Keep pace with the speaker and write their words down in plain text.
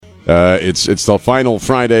It's the final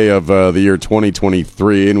Friday of the year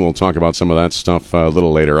 2023, and we'll talk about some of that stuff a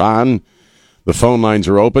little later on. The phone lines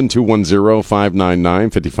are open,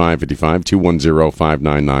 210-599-5555,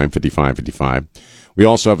 210-599-5555. We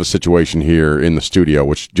also have a situation here in the studio,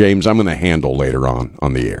 which, James, I'm going to handle later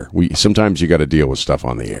on the air. Sometimes you got to deal with stuff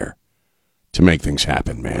on the air to make things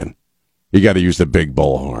happen, man. You got to use the big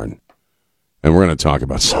bullhorn. And we're going to talk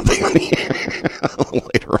about something on the air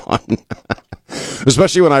later on.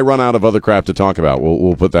 Especially when I run out of other crap to talk about.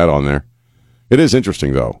 We'll put that on there. It is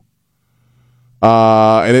interesting, though.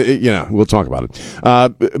 And we'll talk about it.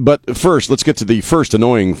 But first, let's get to the first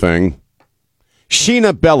annoying thing.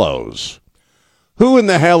 Sheena Bellows. Who in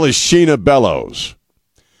the hell is Sheena Bellows?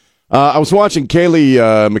 I was watching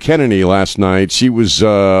Kayleigh McEnany last night. She was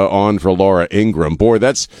on for Laura Ingraham. Boy,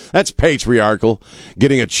 that's patriarchal.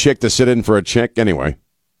 Getting a chick to sit in for a chick. Anyway,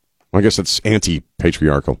 I guess it's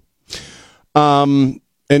anti-patriarchal. And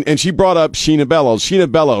she brought up Sheena Bellows.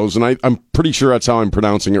 Sheena Bellows, and I'm pretty sure that's how I'm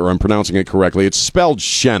pronouncing it, or I'm pronouncing it correctly. It's spelled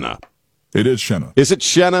Shenna. It is Shenna. Is it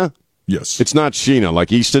Shenna? Yes. It's not Sheena,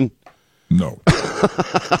 like Easton? No.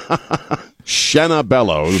 Shenna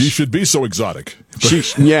Bellows. She should be so exotic.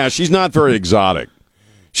 She's not very exotic.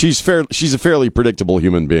 She's a fairly predictable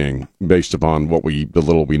human being based upon the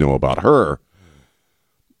little we know about her.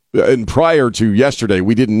 And prior to yesterday,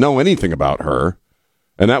 we didn't know anything about her.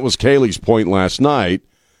 And that was Kayleigh's point last night.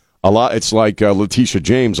 It's like Letitia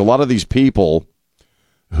James. A lot of these people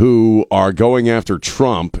who are going after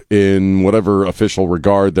Trump in whatever official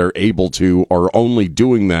regard they're able to are only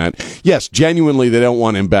doing that. Yes, genuinely, they don't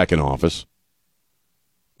want him back in office.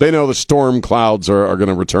 They know the storm clouds are going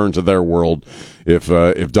to return to their world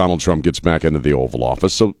if Donald Trump gets back into the Oval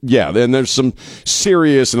Office. So, yeah, then there's some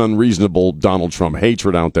serious and unreasonable Donald Trump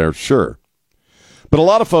hatred out there, sure. But a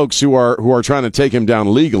lot of folks who are trying to take him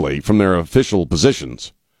down legally from their official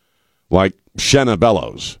positions, like Shenna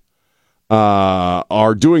Bellows,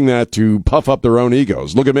 are doing that to puff up their own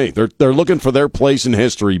egos. Look at me. They're looking for their place in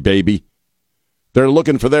history, baby. They're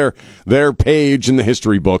looking for their page in the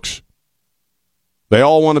history books. They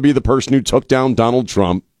all want to be the person who took down Donald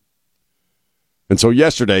Trump. And so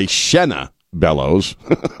yesterday, Shenna Bellows,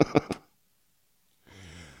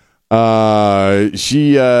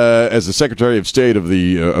 she, as the Secretary of State of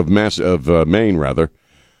Maine,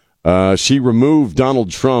 she removed Donald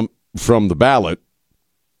Trump from the ballot,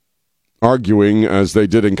 arguing, as they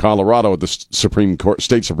did in Colorado at the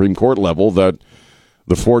state Supreme Court level, that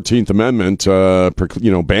the 14th Amendment,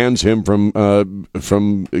 bans him from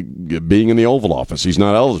being in the Oval Office. He's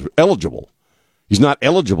not eligible. He's not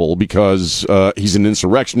eligible because he's an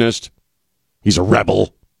insurrectionist. He's a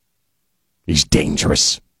rebel. He's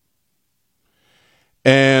dangerous.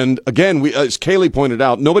 And again, as Kayleigh pointed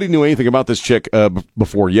out, nobody knew anything about this chick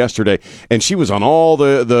before yesterday, and she was on all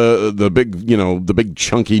the big, the big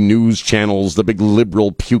chunky news channels, the big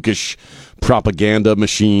liberal pukish propaganda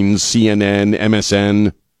machines, CNN,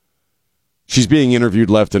 MSN. She's being interviewed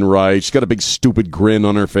left and right. She's got a big stupid grin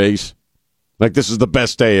on her face, like this is the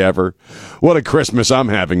best day ever. What a Christmas I'm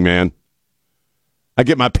having, man! I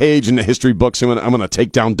get my page in the history books, and I'm going to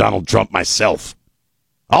take down Donald Trump myself,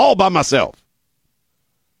 all by myself.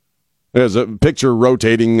 There's a picture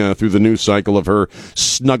rotating through the news cycle of her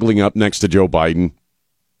snuggling up next to Joe Biden.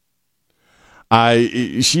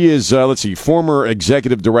 She is, former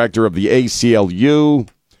executive director of the ACLU.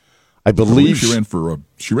 I believe she ran for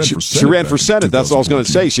Senate. She ran for Senate. That's what I was going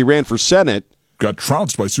to say. She ran for Senate. Got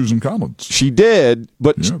trounced by Susan Collins. She did,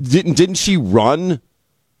 but yeah. Didn't she run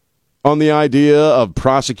on the idea of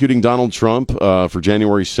prosecuting Donald Trump for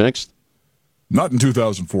January 6th? Not in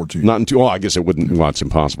 2014. I guess it wouldn't. Well, it's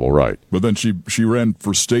impossible, right? But then she ran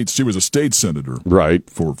for states. She was a state senator, right?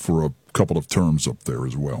 For a couple of terms up there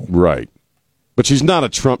as well, right? But she's not a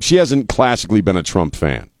Trump. She hasn't classically been a Trump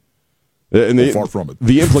fan. And far from it.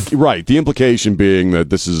 The implication being that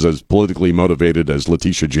this is as politically motivated as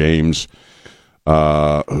Letitia James,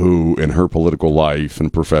 who in her political life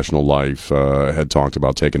and professional life had talked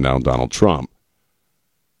about taking down Donald Trump.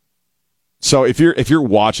 So if you're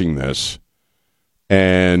watching this,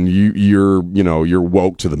 and you're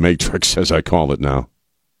woke to the matrix, as I call it now,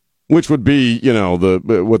 which would be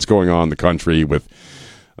what's going on in the country with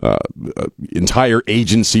entire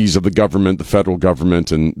agencies of the government, the federal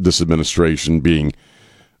government, and this administration being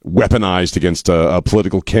weaponized against a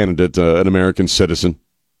political candidate, an American citizen.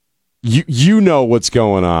 You know what's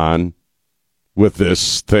going on with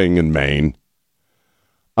this thing in Maine.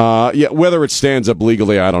 Whether it stands up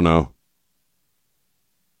legally, I don't know.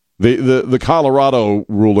 The Colorado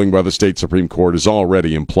ruling by the state Supreme Court is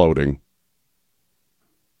already imploding.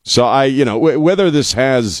 So whether this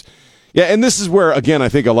has Yeah, and this is where, again, I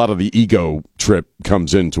think a lot of the ego trip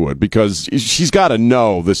comes into it, because she's got to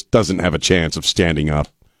know this doesn't have a chance of standing up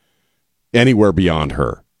anywhere beyond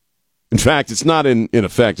her. In fact, it's not in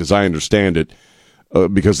effect, as I understand it,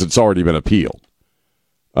 because it's already been appealed.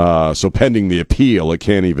 So pending the appeal, it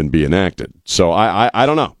can't even be enacted. So I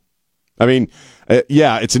don't know. I mean,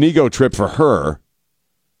 yeah, it's an ego trip for her.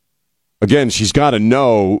 Again, she's got to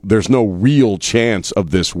know there's no real chance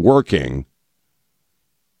of this working.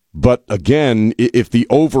 But again, if the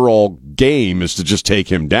overall game is to just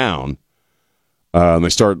take him down, and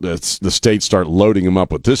the states start loading him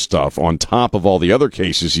up with this stuff on top of all the other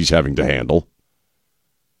cases he's having to handle,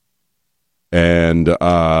 and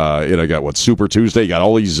got Super Tuesday, you got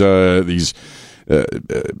all these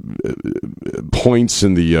points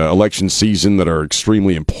in the election season that are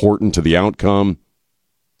extremely important to the outcome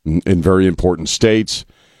in very important states.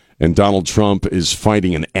 And Donald Trump is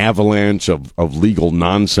fighting an avalanche of legal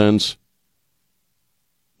nonsense.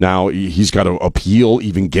 Now he's got to appeal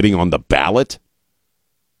even getting on the ballot.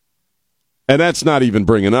 And that's not even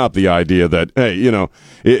bringing up the idea that, hey,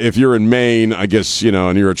 if you're in Maine, I guess,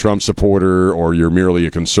 and you're a Trump supporter or you're merely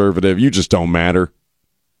a conservative, you just don't matter.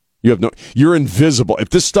 You're invisible.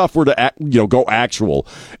 If this stuff were to go actual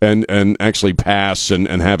and actually pass and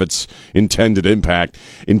have its intended impact,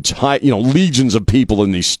 legions of people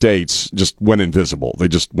in these states just went invisible. They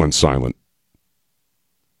just went silent.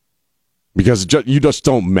 Because you just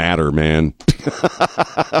don't matter, man.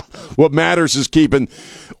 What matters is keeping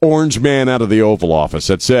Orange Man out of the Oval Office.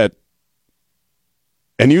 That's it.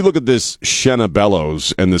 And you look at this Shenna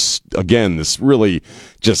Bellows and this really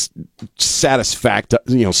just satisfied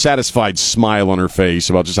smile on her face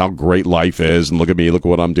about just how great life is, and look at me, look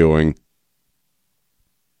what I'm doing.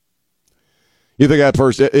 You think that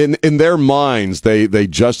person, in their minds, they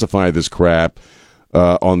justify this crap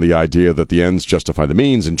on the idea that the ends justify the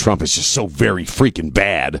means, and Trump is just so very freaking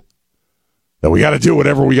bad that we got to do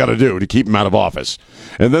whatever we got to do to keep him out of office.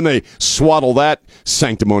 And then they swaddle that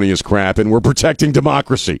sanctimonious crap, and we're protecting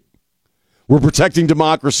democracy. We're protecting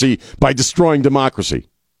democracy by destroying democracy.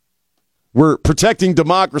 We're protecting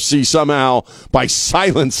democracy somehow by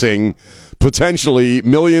silencing potentially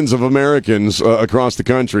millions of Americans across the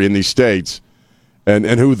country in these states and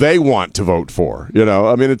who they want to vote for.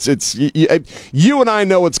 I mean, it's you and I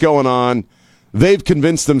know what's going on. They've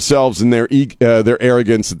convinced themselves in their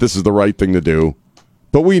arrogance that this is the right thing to do.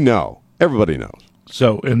 But we know. Everybody knows.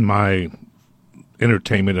 So in my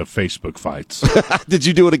entertainment of Facebook fights. Did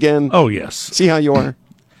you do it again? Oh, yes. See how you are?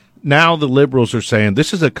 Now the liberals are saying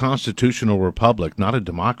this is a constitutional republic, not a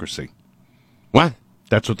democracy. What?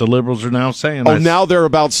 That's what the liberals are now saying. Oh, now they're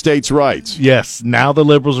about states' rights. Yes. Now the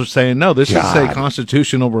liberals are saying, no, this is a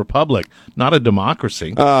constitutional republic, not a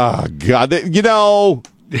democracy. Oh, God. You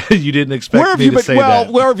didn't expect me to say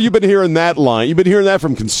that. Where have you been hearing that line? You've been hearing that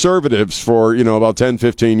from conservatives for, about 10,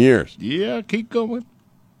 15 years. Yeah, keep going.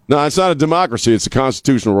 No, it's not a democracy. It's a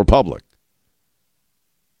constitutional republic.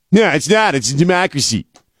 Yeah, it's not. It's a democracy.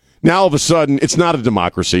 Now, all of a sudden, it's not a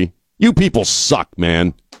democracy. You people suck,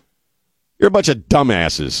 man. You're a bunch of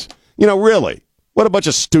dumbasses. Really. What a bunch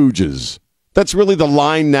of stooges. That's really the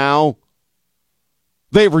line now?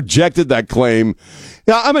 They've rejected that claim.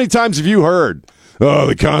 Now, how many times have you heard, oh,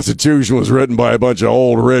 the Constitution was written by a bunch of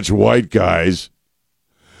old, rich, white guys?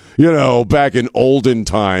 Back in olden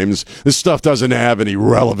times, this stuff doesn't have any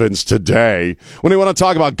relevance today. When they want to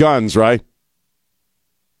talk about guns, right?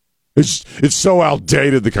 It's so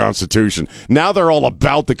outdated, the Constitution. Now they're all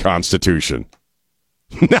about the Constitution.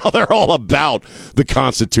 Now they're all about the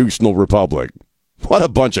constitutional republic. What a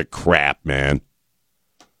bunch of crap, man.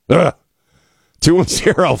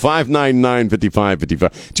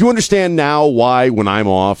 210-599-5555. Do you understand now why, when I'm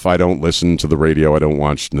off, I don't listen to the radio, I don't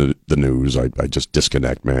watch the news, I just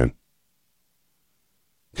disconnect, man?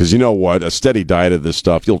 Because you know what? A steady diet of this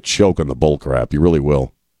stuff, you'll choke on the bull crap. You really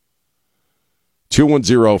will.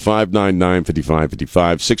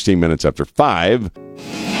 210-599-5555, 16 minutes after 5.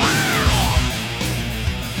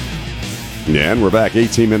 Yeah, and we're back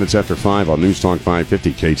 18 minutes after 5 on News Talk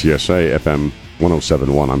 550 KTSA FM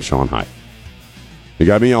 1071. I'm Sean High. You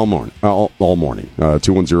got me all morning.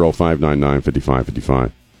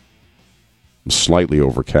 210-599-5555. I'm slightly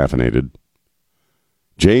over-caffeinated.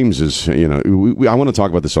 James is, I want to talk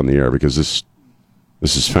about this on the air because this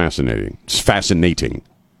is fascinating. It's fascinating.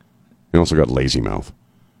 He also got lazy mouth.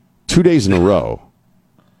 2 days in a row,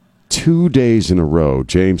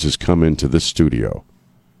 James has come into this studio.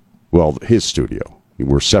 Well, his studio.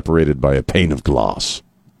 We're separated by a pane of glass.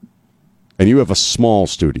 And you have a small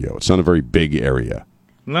studio. It's not a very big area.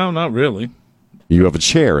 No, not really. You have a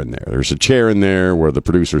chair in there. There's a chair in there where the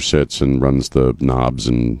producer sits and runs the knobs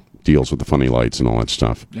and deals with the funny lights and all that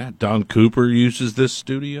stuff. Yeah, Don Cooper uses this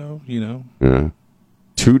studio, Yeah.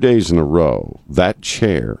 2 days in a row, that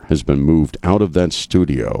chair has been moved out of that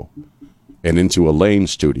studio and into a Lane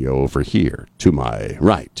studio over here to my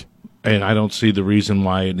right. And I don't see the reason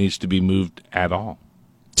why it needs to be moved at all.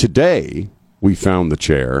 Today, we found the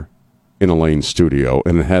chair in a Lane studio,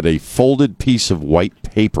 and it had a folded piece of white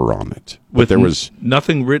paper on it. But there was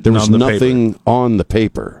nothing written on the paper. There was nothing on the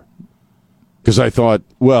paper. Because I thought,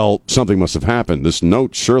 well, something must have happened. This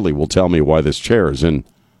note surely will tell me why this chair is in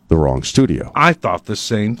the wrong studio. I thought the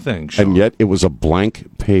same thing, Sean. And yet it was a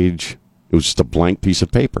blank page. It was just a blank piece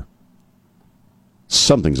of paper.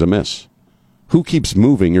 Something's amiss. Who keeps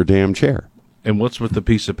moving your damn chair? And what's with the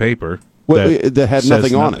piece of paper that had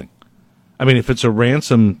nothing on it? I mean, if it's a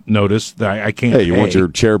ransom notice, I can't Hey, you pay. want your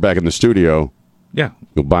chair back in the studio? Yeah.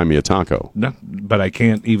 You'll buy me a taco. No, but I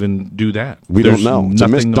can't even do that. We There's don't know. It's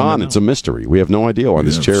nothing on the It's a mystery. We have no idea why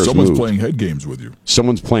this chair is Someone's moved. playing head games with you.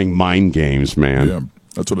 Someone's playing mind games, man. Yeah,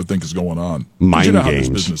 that's what I think is going on. Mind you know games.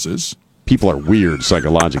 How this business is. People are weird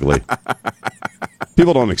psychologically.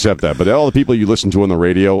 People don't accept that, but all the people you listen to on the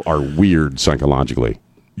radio are weird psychologically.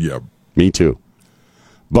 Yeah. Me too.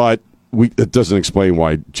 But it doesn't explain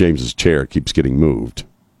why James's chair keeps getting moved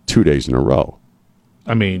 2 days in a row.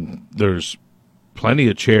 I mean, there's plenty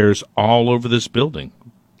of chairs all over this building.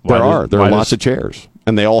 There are lots of chairs,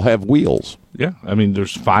 and they all have wheels. Yeah, I mean,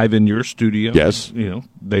 there's 5 in your studio. Yes.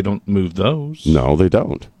 They don't move those. No, they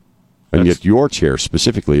don't. And yet your chair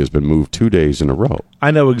specifically has been moved 2 days in a row.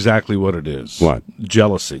 I know exactly what it is. What?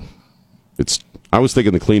 Jealousy. I was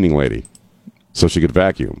thinking the cleaning lady, so she could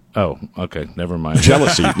vacuum. Oh, okay, never mind.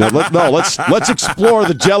 Jealousy. Let's explore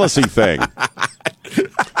the jealousy thing.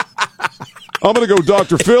 I'm going to go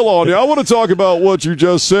Dr. Phil on you. I want to talk about what you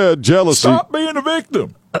just said, jealousy. Stop being a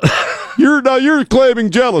victim. You're claiming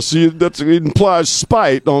jealousy. That implies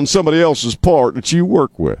spite on somebody else's part that you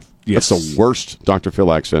work with. Yes. That's the worst Dr.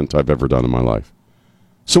 Phil accent I've ever done in my life.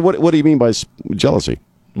 So what do you mean by jealousy?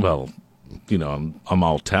 Well, I'm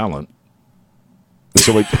all talent.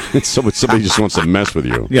 So somebody just wants to mess with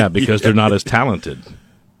you. Yeah, because they're not as talented.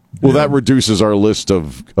 Well, that reduces our list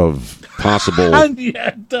of possible Yeah,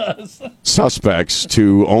 it does. suspects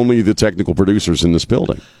to only the technical producers in this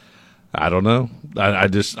building. I don't know.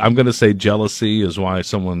 I'm going to say jealousy is why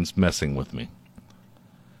someone's messing with me.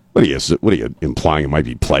 What are you implying? It might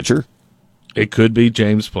be pleasure? It could be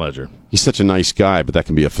James Pleasure. He's such a nice guy, but that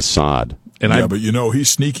can be a facade. And Yeah, but he's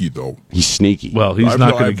sneaky, though. He's sneaky. Well, he's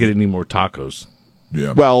not going to get any more tacos.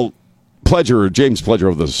 Yeah. Well, James Pledger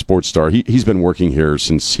of the Sports Star, he's been working here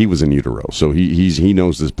since he was in utero, so he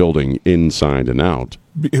knows this building inside and out.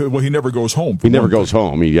 Well, he never goes home. He never goes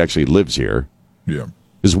home. He actually lives here. Yeah.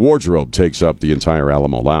 His wardrobe takes up the entire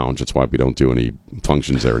Alamo Lounge. That's why we don't do any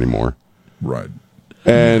functions there anymore. Right.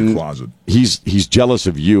 And closet. he's jealous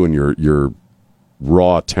of you and your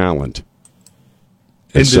raw talent.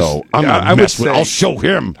 And so I'm not messing with. I'll show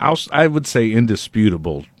him. I would say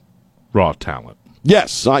indisputable raw talent.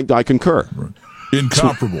 Yes, I concur. Right.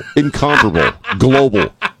 Incomparable. Incomparable.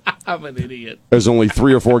 Global. I'm an idiot. There's only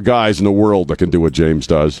 3 or 4 guys in the world that can do what James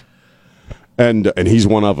does. And he's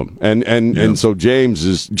one of them. And so James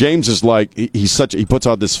is like he puts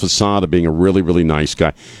out this facade of being a really, really nice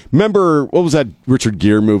guy. Remember what was that Richard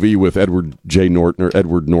Gere movie with Edward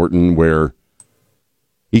Norton where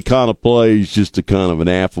he kind of plays just a kind of an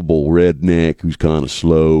affable redneck who's kind of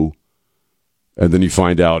slow. And then you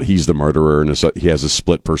find out he's the murderer and he has a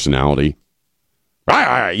split personality.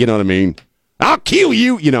 You know what I mean? I'll kill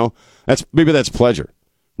you, Maybe that's pleasure.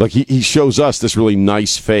 Like he shows us this really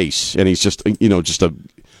nice face, and he's just a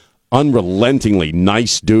unrelentingly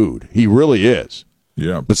nice dude. He really is.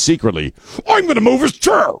 Yeah. But secretly, I'm going to move his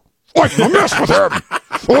chair. I'm going to mess with him.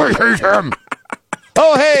 I hate him.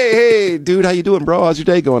 Oh, hey, dude, how you doing, bro? How's your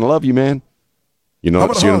day going? I love you, man. See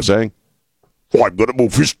what I'm saying? I'm going to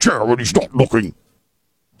move his chair when he's not looking.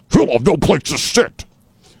 He'll have no place to sit.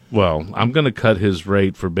 Well, I'm going to cut his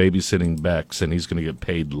rate for babysitting Bex, and he's going to get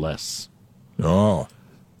paid less. Oh.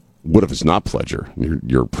 What if it's not Pledger?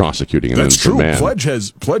 You're prosecuting an That's innocent true.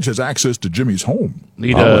 man. Pledge has access to Jimmy's home.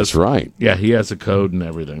 He does. That's right. Yeah, he has a code and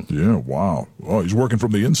everything. Yeah, wow. Oh, he's working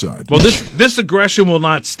from the inside. Well, this aggression will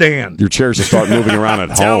not stand. Your chairs will start moving around at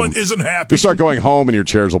home. Talent isn't happy. You start going home and your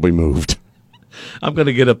chairs will be moved. I'm going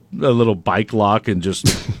to get a little bike lock and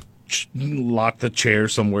just lock the chair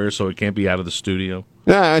somewhere so it can't be out of the studio.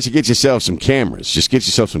 Nah, you get yourself some cameras. Just get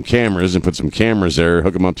yourself some cameras and put some cameras there,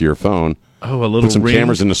 hook them up to your phone. Oh, a little Put some ring.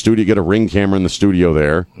 cameras in the studio, get a Ring camera in the studio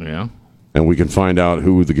there, Yeah. and we can find out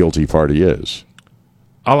who the guilty party is.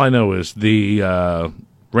 All I know is the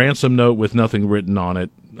ransom note with nothing written on it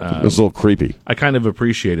It was a little creepy. I kind of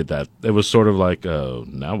appreciated that. It was sort of like,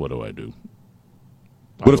 now what do I do?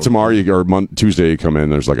 What if tomorrow Tuesday you come in,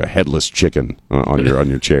 there's like a headless chicken on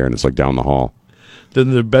your chair, and it's like down the hall?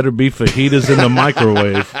 Then there better be fajitas in the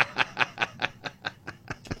microwave.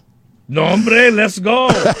 No, hombre, let's go.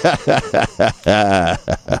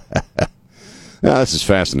 This is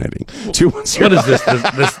fascinating. What is this?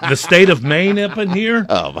 The state of Maine up in here?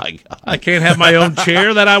 Oh, my God. I can't have my own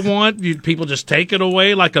chair that I want? People just take it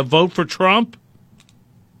away like a vote for Trump?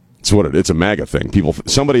 It's a MAGA thing.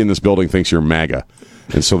 Somebody in this building thinks you're MAGA,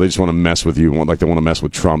 and so they just want to mess with you. Like they want to mess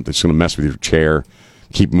with Trump. They're just going to mess with your chair,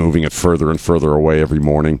 keep moving it further and further away every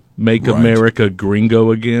morning. Make America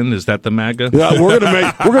gringo again? Is that the MAGA? Yeah, we're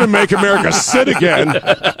gonna make America sit again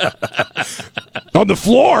on the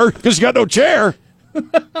floor because you got no chair.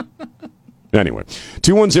 Anyway,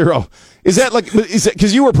 210. Is that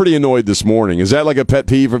because you were pretty annoyed this morning? Is that like a pet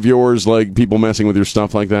peeve of yours, like people messing with your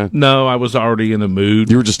stuff like that? No, I was already in a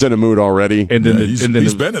mood. You were just in a mood already? And then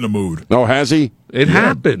he's been in a mood. Oh, has he? It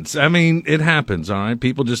happens. I mean, it happens, all right?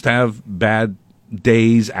 People just have bad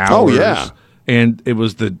days, hours. Oh, yeah. And it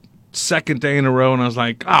was the second day in a row, and I was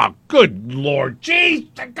like, oh, good Lord. Jeez.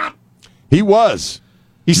 He was.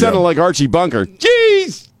 He sounded like Archie Bunker.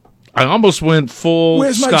 Jeez. I almost went full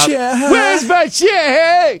Where's my Scott. chair? Huh? Where's my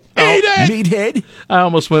chair? Eat it! Meathead. I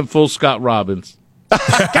almost went full Scott Robbins.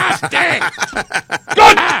 Gosh dang!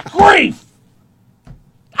 Good grief!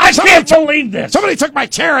 I can't believe this. Somebody took my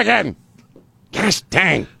chair again. Gosh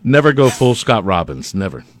dang! Never go full Scott Robbins.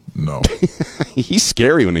 Never. No. He's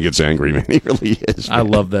scary when he gets angry, man. He really is. Man. I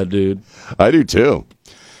love that dude. I do too.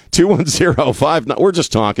 210-59. We're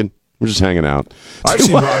just talking. We're just hanging out. I've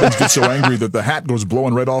seen Robbins get so angry that the hat goes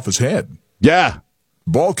blowing right off his head. Yeah.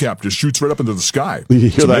 Ball cap just shoots right up into the sky. You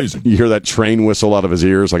It's hear amazing. that? You hear that train whistle out of his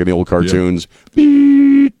ears, like in the old cartoons.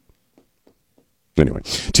 Beep. Anyway,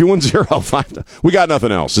 210-59. We got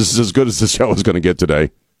nothing else. This is as good as the show is going to get today.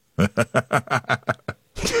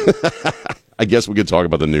 I guess we could talk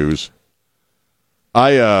about the news.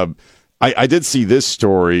 I did see this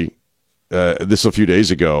story this a few days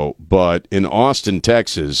ago, but in Austin,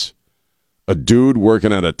 Texas, a dude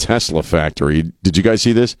working at a Tesla factory. Did you guys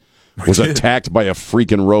see this? Was attacked by a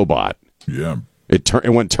freaking robot. Yeah. It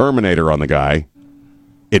went Terminator on the guy.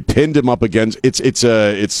 It pinned him up against. It's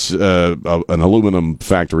an aluminum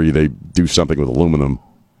factory. They do something with aluminum,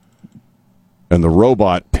 and the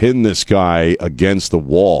robot pinned this guy against the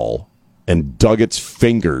wall and dug its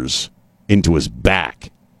fingers into his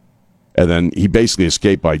back, and then he basically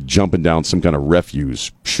escaped by jumping down some kind of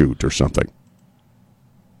refuse chute or something.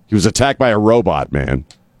 He was attacked by a robot, man.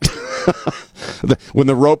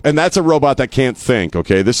 And that's a robot that can't think,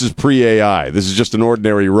 okay? This is pre-AI. This is just an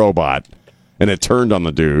ordinary robot, and it turned on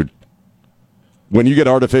the dude. When you get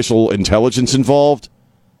artificial intelligence involved,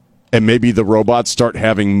 and maybe the robots start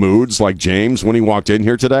having moods like James when he walked in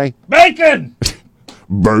here today. Bacon!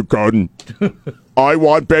 Bacon. I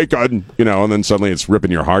want bacon. And then suddenly it's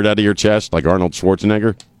ripping your heart out of your chest like Arnold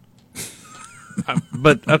Schwarzenegger.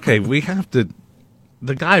 But, okay, we have to...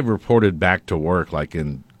 The guy reported back to work like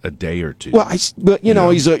in a day or two. Well, he's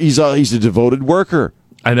a devoted worker.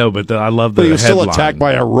 I know, but I love the But he was headline. still attacked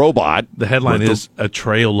by a robot. The headline is A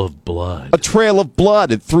Trail of Blood. A trail of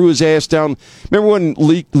blood. It threw his ass down. Remember when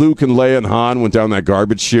Luke and Leia and Han went down that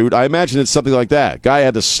garbage chute? I imagine it's something like that. Guy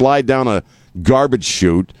had to slide down a garbage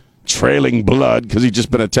chute, trailing blood, because he'd just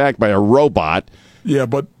been attacked by a robot. Yeah,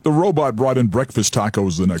 but the robot brought in breakfast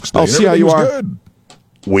tacos the next day. Oh, see how you are? Good.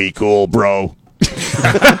 We cool, bro.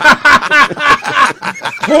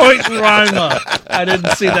 Point Rima. I didn't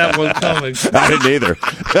see that one coming. I didn't either.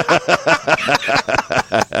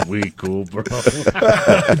 We cool, bro.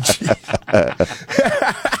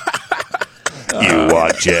 You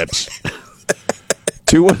want chips?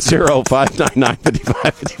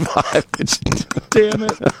 210-599-5555. Damn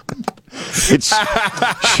it. It's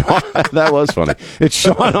Sean. That was funny. It's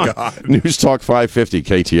Sean on News Talk 550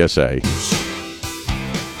 KTSA.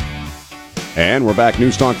 And we're back.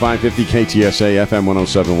 News Talk 550 KTSA FM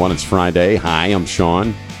 1071. It's Friday. Hi, I'm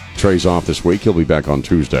Sean. Trey's off this week. He'll be back on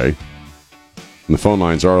Tuesday. And the phone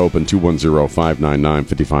lines are open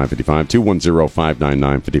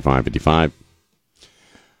 210-599-5555.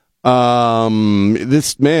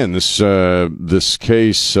 210-599-5555. This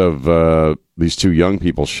case of these two young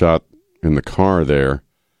people shot in the car there.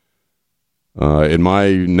 In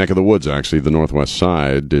my neck of the woods, actually, the northwest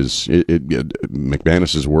side,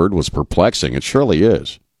 McManus's word was perplexing. It surely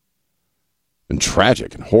is. And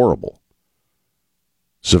tragic and horrible.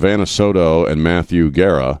 Savannah Soto and Matthew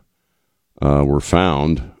Guerra were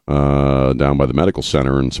found down by the medical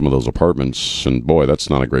center in some of those apartments. And boy, that's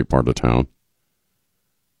not a great part of town.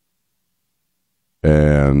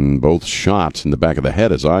 and both shot in the back of the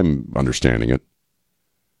head, as I'm understanding it.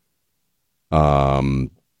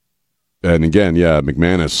 And again,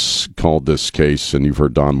 McManus called this case, and you've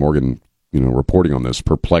heard Don Morgan, reporting on this,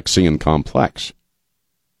 perplexing and complex.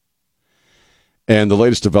 And the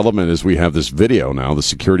latest development is we have this video now, the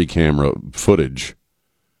security camera footage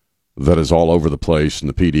that is all over the place, and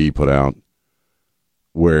the PD put out,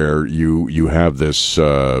 where you have this,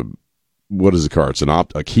 what is the car? It's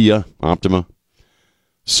a Kia Optima,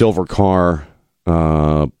 silver car,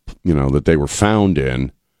 that they were found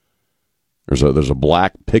in. There's a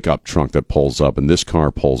black pickup trunk that pulls up, and this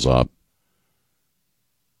car pulls up.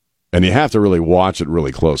 And you have to really watch it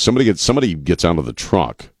really close. Somebody gets out of the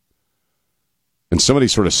truck, and somebody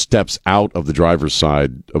sort of steps out of the driver's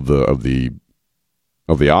side of the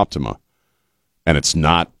Optima, and it's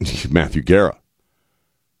not Matthew Guerra.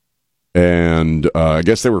 And I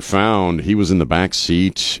guess they were found. He was in the back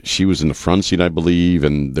seat. She was in the front seat, I believe.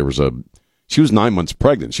 And she was 9 months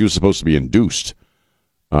pregnant. She was supposed to be induced,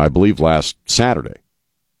 I believe, last Saturday,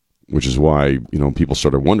 which is why people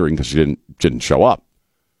started wondering, because she didn't show up,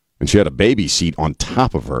 and she had a baby seat on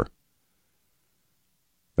top of her.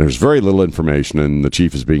 There's very little information, and the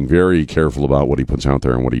chief is being very careful about what he puts out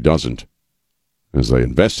there and what he doesn't as they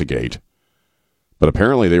investigate. But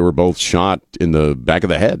apparently they were both shot in the back of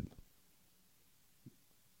the head,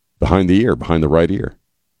 behind the right ear,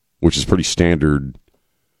 which is pretty standard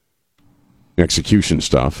execution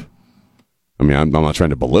stuff. I mean, I'm not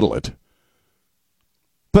trying to belittle it,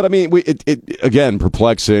 but I mean, it again,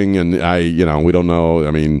 perplexing, and we don't know.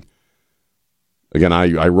 I mean, again,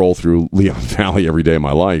 I roll through Leon Valley every day of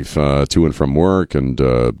my life, to and from work, and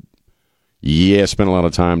spent a lot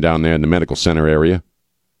of time down there in the medical center area.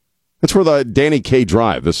 That's where the Danny K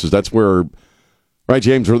Drive. That's where, right,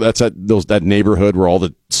 James? Where that's that neighborhood where all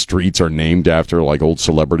the streets are named after like old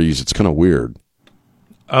celebrities. It's kind of weird.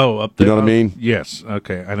 Oh, up there. You know what I mean? Yes.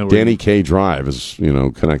 Okay, I know. Danny K Drive is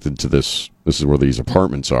connected to this. This is where these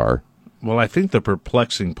apartments are. Well, I think the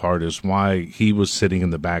perplexing part is why he was sitting in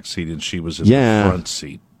the back seat and she was in the front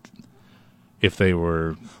seat. If they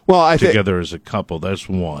were together as a couple, that's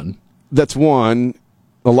one. That's one.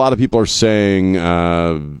 A lot of people are saying,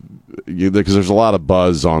 because there's a lot of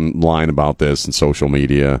buzz online about this and social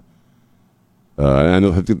media. And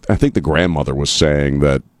I think the grandmother was saying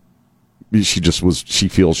that she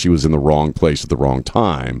feels she was in the wrong place at the wrong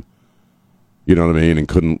time. You know what I mean?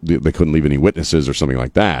 And they couldn't leave any witnesses or something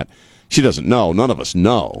like that. She doesn't know. None of us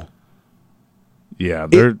know. Yeah,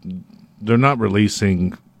 they're not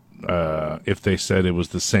releasing if they said it was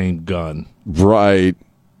the same gun. Right.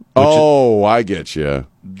 I get you.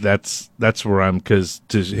 That's where I'm, because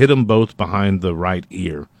to hit them both behind the right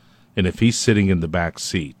ear, and if he's sitting in the back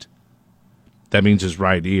seat, that means his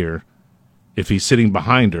right ear. If he's sitting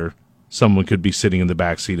behind her, someone could be sitting in the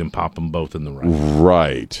back seat and pop them both in the right.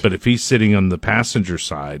 Right. But if he's sitting on the passenger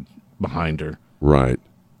side behind her, right.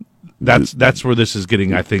 That's where this is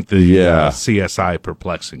getting, I think, the CSI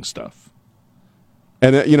perplexing stuff.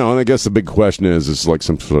 And and I guess the big question is like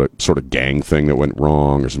some sort of gang thing that went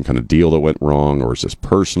wrong, or some kind of deal that went wrong, or is this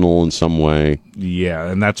personal in some way? Yeah,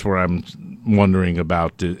 and that's where I'm wondering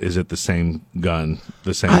about, is it the same gun,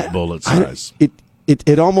 the same bullet size?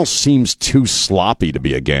 It almost seems too sloppy to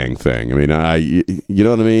be a gang thing. I mean, you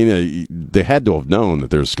know what I mean? They had to have known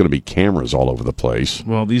that there's going to be cameras all over the place.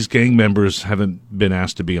 Well, these gang members haven't been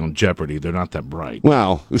asked to be on Jeopardy. They're not that bright.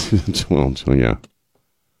 Well, yeah.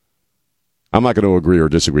 I'm not going to agree or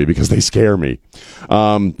disagree because they scare me.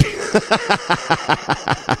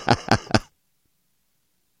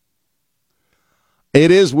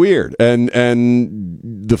 It is weird. And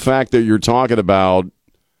the fact that you're talking about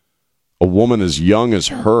a woman as young as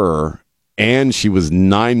her, and she was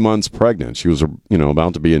 9 months pregnant. She was,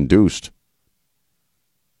 about to be induced.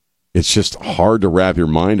 It's just hard to wrap your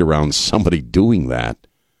mind around somebody doing that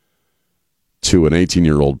to an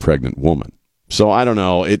 18-year-old pregnant woman. So I don't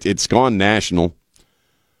know. It's gone national.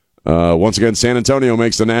 Once again, San Antonio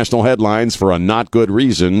makes the national headlines for a not good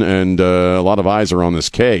reason, and a lot of eyes are on this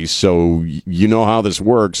case. So you know how this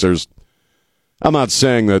works. I'm not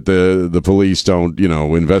saying that the police don't,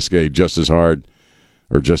 investigate just as hard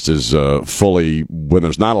or just as fully when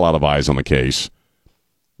there's not a lot of eyes on the case,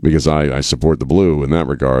 because I support the Blue in that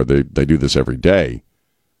regard. They do this every day.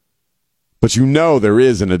 But there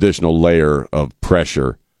is an additional layer of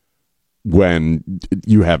pressure when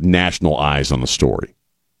you have national eyes on the story.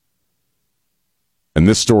 And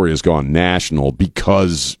this story has gone national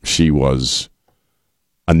because she was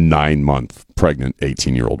a 9-month pregnant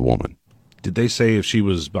 18-year-old woman. Did they say if she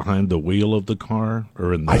was behind the wheel of the car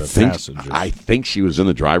or in the passenger? I think she was in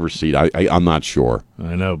the driver's seat. I'm not sure.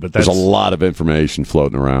 I know, but there's a lot of information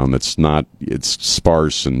floating around it's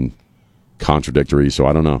sparse and contradictory, so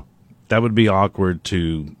I don't know. That would be awkward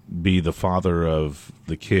to be the father of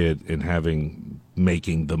the kid and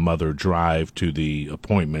making the mother drive to the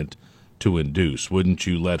appointment to induce. Wouldn't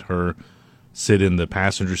you let her sit in the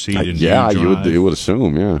passenger seat and you would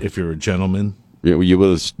assume, yeah. If you're a gentleman? Yeah, you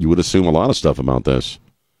would assume a lot of stuff about this.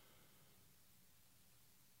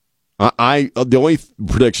 The only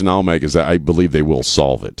prediction I'll make is that I believe they will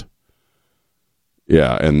solve it.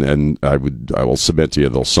 Yeah, and I will submit to you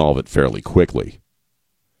they'll solve it fairly quickly.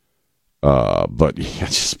 But it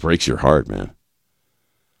just breaks your heart, man.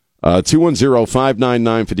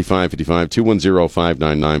 210-599-5555,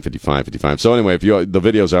 210-599-5555. So anyway, the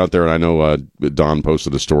video's out there, and I know Don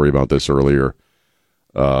posted a story about this earlier.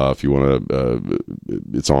 If you want to,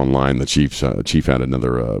 it's online. The chief had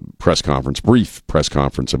another brief press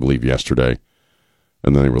conference, I believe, yesterday,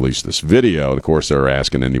 and then they released this video. And of course, they're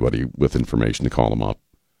asking anybody with information to call them up.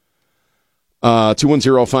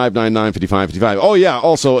 210-599-5555. Oh yeah.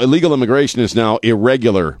 Also, illegal immigration is now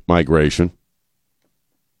irregular migration.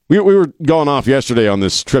 We were going off yesterday on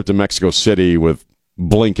this trip to Mexico City with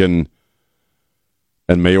Blinken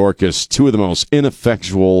and Mayorkas, two of the most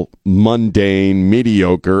ineffectual, mundane,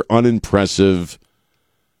 mediocre, unimpressive,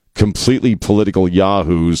 completely political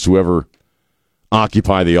yahoos to ever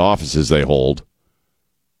occupy the offices they hold.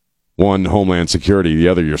 One, Homeland Security, the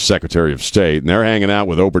other, your Secretary of State. And they're hanging out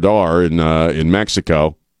with Obrador in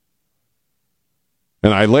Mexico.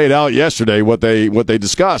 And I laid out yesterday what they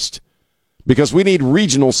discussed. Because we need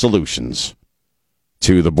regional solutions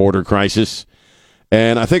to the border crisis.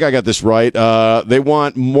 And I think I got this right. They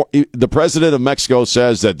want more. The president of Mexico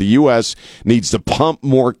says that the U.S. needs to pump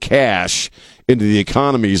more cash into the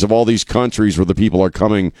economies of all these countries where the people are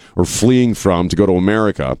coming or fleeing from to go to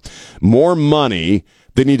America. More money.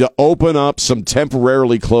 They need to open up some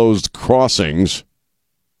temporarily closed crossings,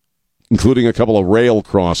 including a couple of rail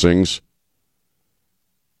crossings,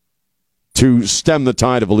 to stem the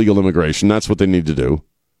tide of illegal immigration. That's what they need to do.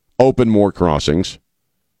 Open more crossings.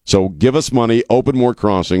 So give us money, open more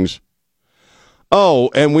crossings. Oh,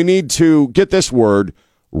 and we need to get this word.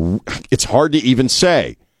 It's hard to even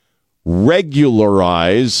say.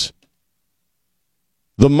 Regularize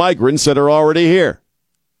the migrants that are already here.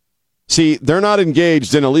 See, they're not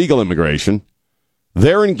engaged in illegal immigration.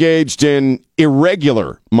 They're engaged in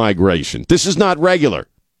irregular migration. This is not regular,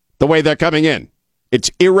 the way they're coming in. It's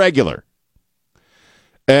irregular.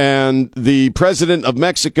 And the president of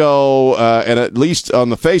Mexico, and at least on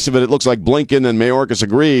the face of it, it looks like Blinken and Mayorkas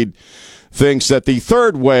agreed, thinks that the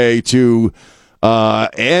third way to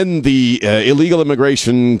end the illegal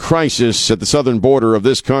immigration crisis at the southern border of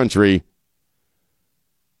this country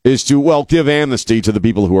is to, give amnesty to the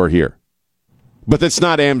people who are here. But that's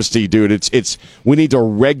not amnesty, dude. It's we need to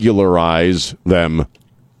regularize them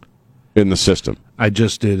in the system. I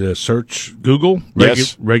just did a search, Google.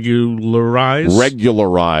 Yes. Regularize.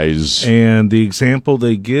 Regularize. And the example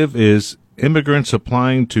they give is immigrants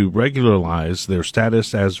applying to regularize their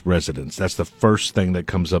status as residents. That's the first thing that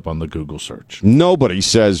comes up on the Google search. Nobody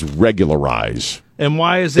says regularize. And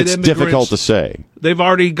why is it It's difficult to say. They've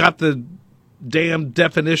already got the damn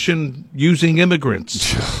definition using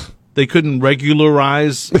immigrants. They couldn't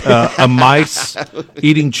regularize a mice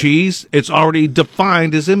eating cheese. It's already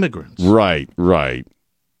defined as immigrants. Right.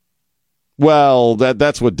 Well,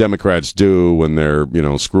 that's what Democrats do when they're,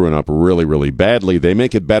 screwing up really, really badly. They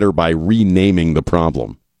make it better by renaming the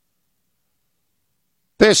problem.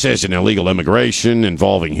 This isn't illegal immigration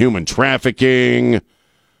involving human trafficking,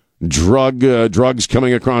 drugs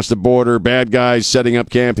coming across the border, bad guys setting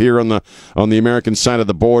up camp here on the American side of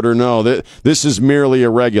the border. No, this is merely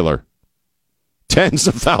irregular. Tens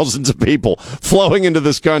of thousands of people flowing into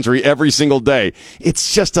this country every single day.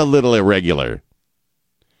 It's just a little irregular.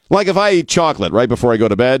 Like if I eat chocolate right before I go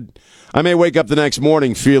to bed, I may wake up the next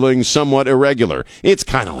morning feeling somewhat irregular. It's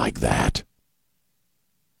kind of like that.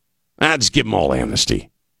 Just give them all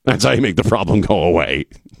amnesty. That's how you make the problem go away.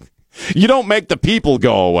 You don't make the people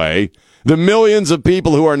go away. The millions of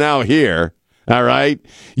people who are now here, all right?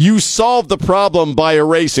 You solve the problem by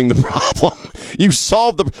erasing the problem. You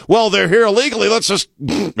solve they're here illegally. Let's just,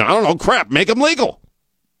 make them legal.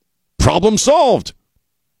 Problem solved.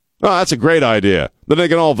 Oh, that's a great idea. Then they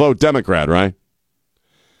can all vote Democrat, right?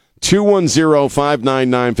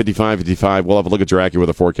 210-599-5555. We'll have a look at your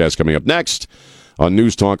AccuWeather forecast coming up next on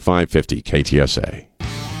News Talk 550 KTSA.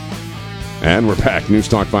 And we're back. News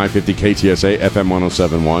Talk 550 KTSA, FM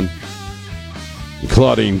 1071.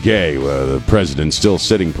 Claudine Gay, the president, still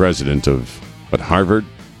sitting president of, Harvard?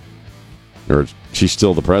 Or she's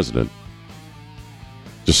still the president.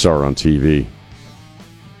 Just saw her on TV.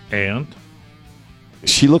 And?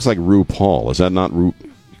 She looks like RuPaul. Is that not Ru?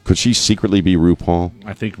 Could she secretly be RuPaul?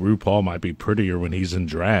 I think RuPaul might be prettier when he's in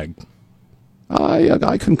drag.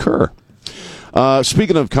 I concur.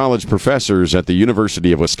 Speaking of college professors at the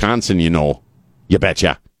University of Wisconsin, you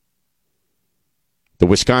betcha. The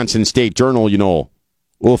Wisconsin State Journal,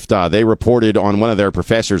 UFTA, they reported on one of their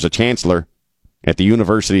professors, a chancellor at the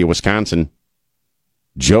University of Wisconsin,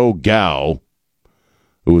 Joe Gow,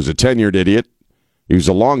 who was a tenured idiot. He was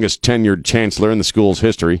the longest tenured chancellor in the school's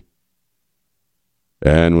history.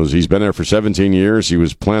 And he's been there for 17 years. He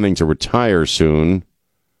was planning to retire soon.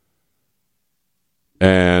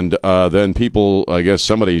 And then people, I guess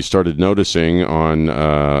somebody started noticing on,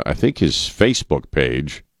 I think, his Facebook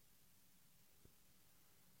page,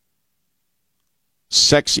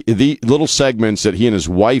 the little segments that he and his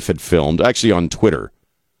wife had filmed, actually on Twitter,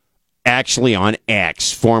 actually on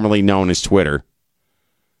X, formerly known as Twitter.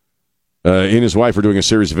 He and his wife are doing a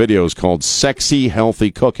series of videos called Sexy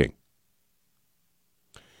Healthy Cooking.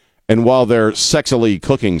 And while they're sexily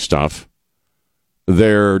cooking stuff,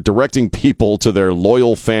 they're directing people to their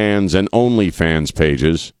loyal fans and OnlyFans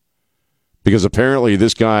pages, because apparently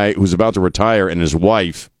this guy who's about to retire and his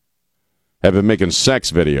wife have been making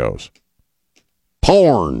sex videos.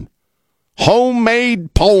 Porn.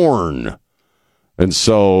 Homemade porn. And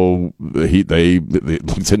so they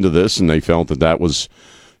looked into this, and they felt that was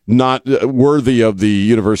not worthy of the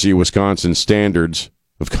University of Wisconsin standards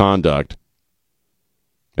of conduct.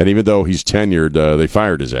 And even though he's tenured, they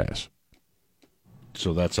fired his ass.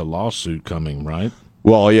 So that's a lawsuit coming, right?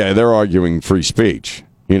 Well, yeah, they're arguing free speech.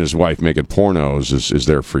 He and his wife making pornos is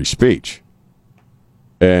their free speech.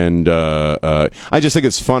 And I just think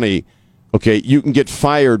it's funny. Okay, you can get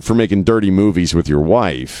fired for making dirty movies with your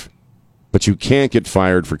wife, but you can't get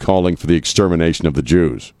fired for calling for the extermination of the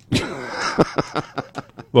Jews.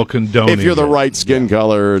 Well, condoning if you're the right skin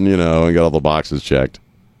color and, and got all the boxes checked.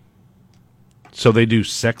 So they do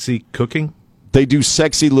sexy cooking? They do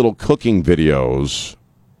sexy little cooking videos.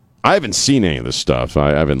 I haven't seen any of this stuff.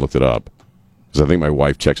 I haven't looked it up because I think my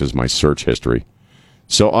wife checks my search history.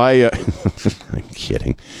 So I'm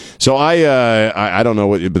kidding. So I don't know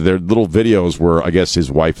what, but they're little videos where I guess his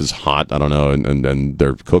wife is hot. I don't know, and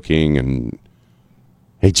they're cooking and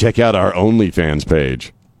hey, check out our OnlyFans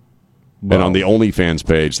page. Wow. And on the OnlyFans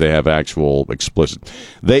page, they have actual explicit.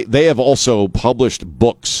 They have also published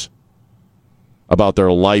books about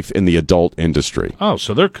their life in the adult industry. Oh,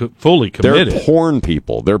 so they're fully committed. They're porn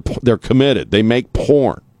people. They're committed. They make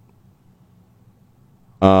porn.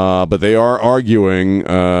 But they are arguing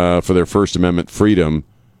for their First Amendment freedom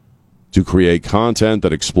to create content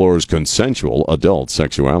that explores consensual adult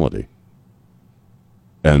sexuality.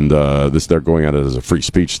 And they're going at it as a free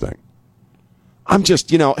speech thing. I'm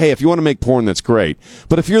just, hey, if you want to make porn, that's great.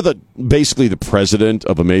 But if you're basically the president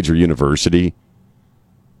of a major university,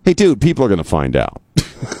 hey, dude, people are going to find out.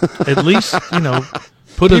 At least,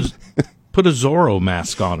 put a Zorro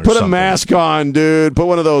mask on or something. Put a mask on, dude. Put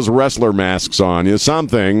one of those wrestler masks on.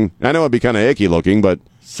 Something. I know it'd be kind of icky looking, but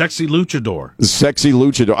sexy luchador. Sexy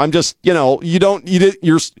luchador. I'm just, I hope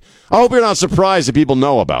you're not surprised that people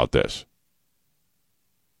know about this.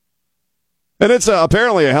 And it's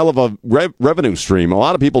apparently a hell of a revenue stream. A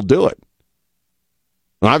lot of people do it.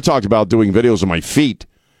 And I've talked about doing videos of my feet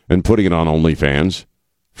and putting it on OnlyFans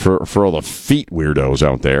for all the feet weirdos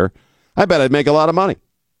out there. I bet I'd make a lot of money.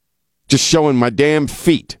 Just showing my damn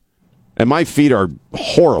feet. And my feet are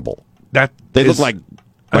horrible. They look like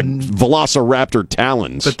velociraptor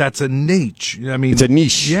talons. But that's a niche. I mean, it's a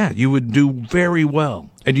niche. Yeah, you would do very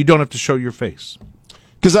well. And you don't have to show your face.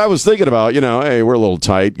 Because I was thinking about, hey, we're a little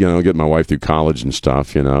tight, getting my wife through college and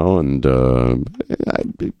stuff, and I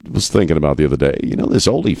was thinking about the other day, this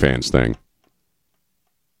OnlyFans thing.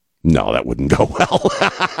 No, that wouldn't go well.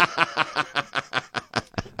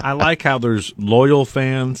 I like how there's loyal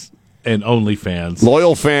fans and OnlyFans.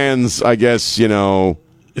 Loyal fans, I guess,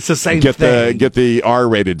 it's the same thing. Get the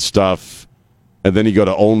R-rated stuff, and then you go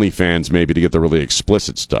to OnlyFans maybe to get the really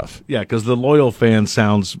explicit stuff. Yeah, because the loyal fan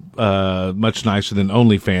sounds much nicer than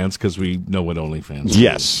OnlyFans because we know what OnlyFans is.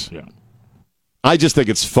 Yes. Yeah. I just think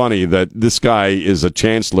it's funny that this guy is a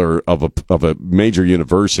chancellor of a major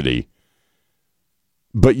university,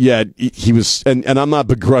 but yet he was, and I'm not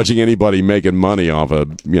begrudging anybody making money off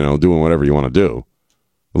of, doing whatever you want to do,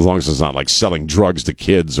 as long as it's not like selling drugs to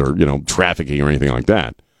kids or, trafficking or anything like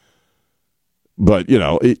that. But,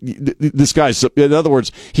 this guy's, in other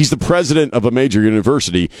words, he's the president of a major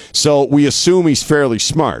university, so we assume he's fairly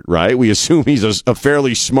smart, right? We assume he's a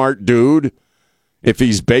fairly smart dude if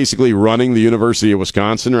he's basically running the University of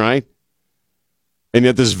Wisconsin, right? And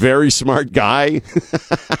yet this very smart guy,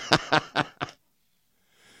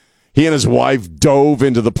 he and his wife dove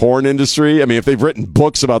into the porn industry. I mean, if they've written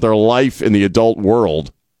books about their life in the adult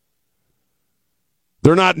world,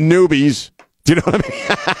 they're not newbies. Do you know what I mean?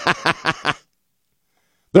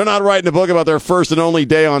 They're not writing a book about their first and only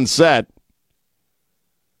day on set.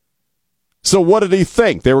 So what did he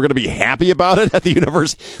think? They were going to be happy about it at the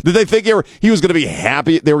university? Did they think he was going to be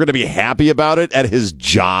happy? They were going to be happy about it at his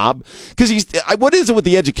job? Because what is it with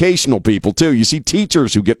the educational people, too? You see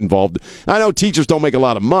teachers who get involved. I know teachers don't make a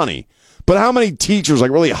lot of money, but how many teachers,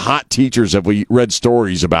 like really hot teachers, have we read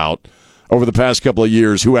stories about over the past couple of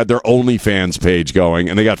years who had their OnlyFans page going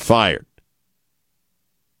and they got fired?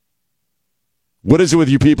 What is it with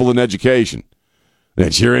you people in education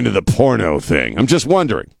that you're into the porno thing? I'm just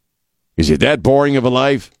wondering. Is it that boring of a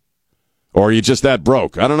life? Or are you just that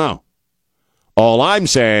broke? I don't know. All I'm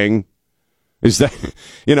saying is that,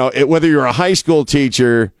 whether you're a high school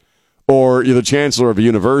teacher or you're the chancellor of a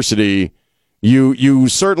university, you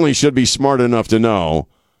certainly should be smart enough to know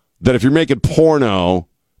that if you're making porno,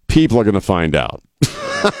 people are going to find out.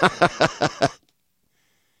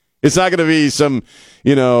 It's not going to be some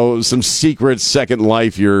secret second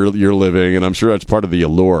life you're living, and I'm sure that's part of the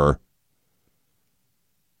allure.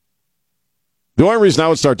 The only reason I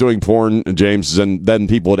would start doing porn, James, is then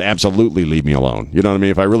people would absolutely leave me alone. You know what I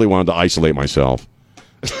mean? If I really wanted to isolate myself,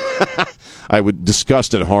 I would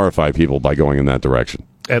disgust and horrify people by going in that direction.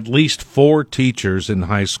 At least 4 teachers in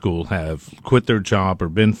high school have quit their job or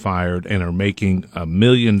been fired and are making $1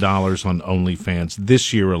 million on OnlyFans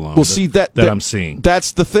this year alone. Well, see, that I'm seeing.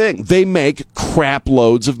 That's the thing. They make crap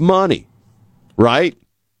loads of money, right?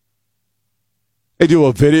 They do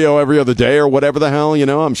a video every other day or whatever the hell,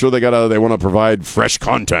 I'm sure they want to provide fresh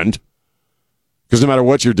content. Because no matter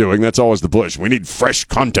what you're doing, that's always the push. We need fresh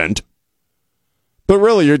content. But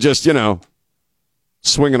really, you're just,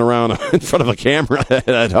 swinging around in front of a camera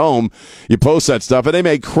at home. You post that stuff, and they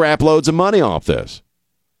make crap loads of money off this.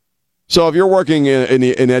 So if you're working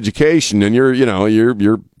in education and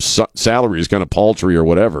your salary is kind of paltry or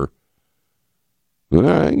whatever,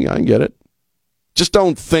 I get it. Just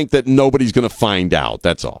don't think that nobody's going to find out.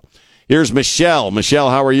 That's all. Here's Michelle. Michelle,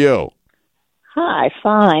 how are you? Hi,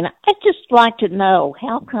 fine. I'd just like to know,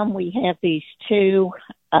 how come we have these 2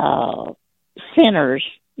 centers,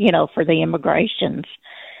 for the immigrations,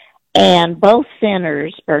 and both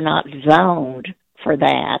centers are not zoned for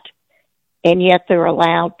that, and yet they're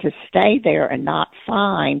allowed to stay there and not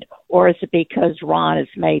fined? Or is it because Ron has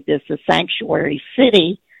made this a sanctuary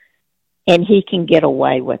city and he can get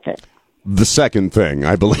away with it? The second thing,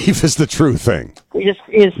 I believe, is the true thing.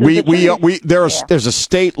 There's a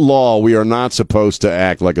state law. We are not supposed to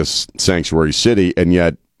act like a sanctuary city, and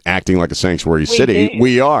yet acting like a sanctuary city,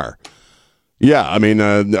 we are. Yeah, I mean,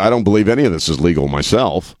 I don't believe any of this is legal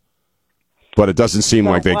myself, but it doesn't seem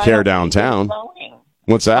like they care downtown.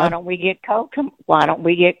 What's that? Why don't we get code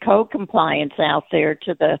compliance out there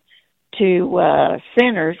to the 2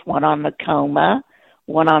 centers, one on Macoma,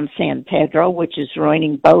 one on San Pedro, which is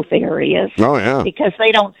ruining both areas. Oh, yeah. Because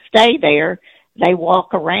they don't stay there. They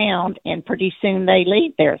walk around, and pretty soon they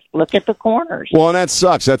leave there. Look at the corners. Well, and that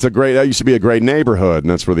sucks. That used to be a great neighborhood,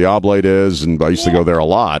 and that's where the Oblate is, and I used to go there a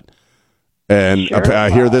lot. And sure, I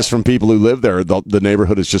hear this from people who live there. The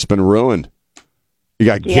neighborhood has just been ruined. You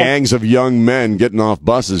got gangs of young men getting off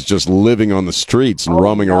buses, just living on the streets and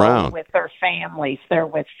roaming around. With their families. They're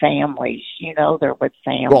with families. They're with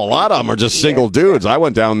families. Well, a lot of them are just single dudes. I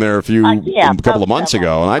went down there a couple of months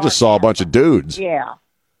ago, and I just saw a bunch of dudes. Yeah.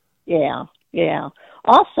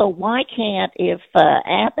 Also, why can't, if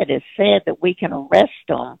Abbott has said that we can arrest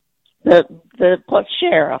them, the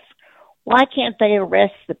sheriff, why can't they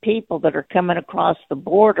arrest the people that are coming across the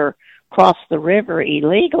border, cross the river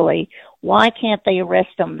illegally? Why can't they arrest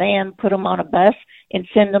them then, put them on a bus, and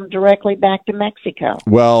send them directly back to Mexico?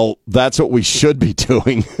 Well, that's what we should be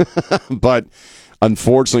doing. But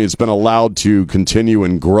unfortunately, it's been allowed to continue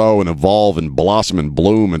and grow and evolve and blossom and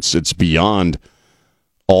bloom. It's beyond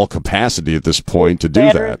all capacity at this point to do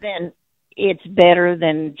that. It's better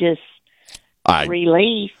than just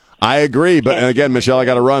relief. I agree, but and again, Michelle, I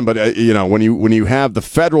got to run. But when you have the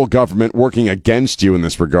federal government working against you in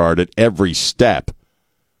this regard at every step,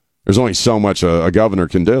 there's only so much a governor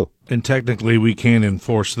can do. And technically, we can't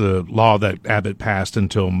enforce the law that Abbott passed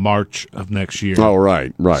until March of next year. Oh,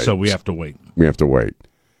 right. So we have to wait. We have to wait.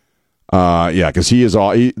 Because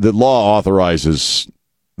the law authorizes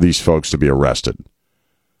these folks to be arrested.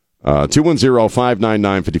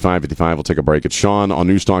 210-599-5555. We'll take a break. It's Sean on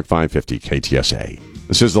Newstalk 550 KTSA.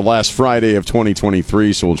 This is the last Friday of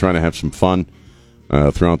 2023, so we'll try to have some fun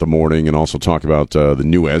throughout the morning and also talk about the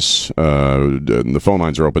newest. The phone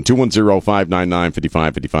lines are open.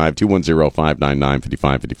 210-599-5555.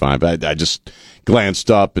 210-599-5555. I just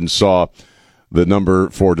glanced up and saw the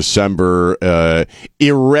number for December.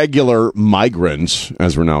 Irregular migrants,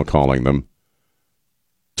 as we're now calling them.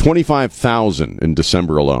 25,000 in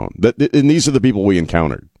December alone. And these are the people we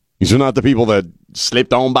encountered. These are not the people that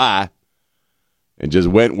slipped on by and just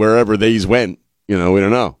went wherever these went. We don't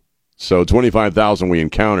know. So 25,000 we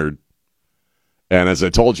encountered. And as I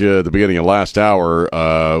told you at the beginning of last hour,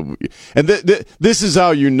 and this is how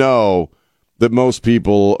you know that most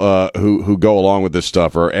people who go along with this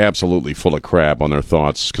stuff are absolutely full of crap on their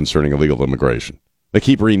thoughts concerning illegal immigration. They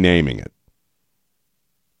keep renaming it.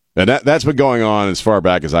 And that's been going on as far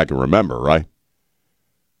back as I can remember, right?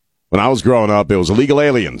 When I was growing up, it was illegal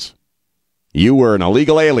aliens. You were an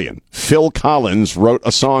illegal alien. Phil Collins wrote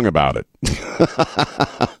a song about it.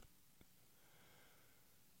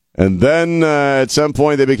 And then at some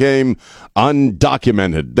point they became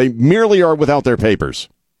undocumented. They merely are without their papers.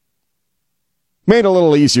 Made it a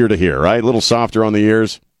little easier to hear, right? A little softer on the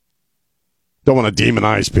ears. Don't want to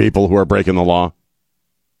demonize people who are breaking the law.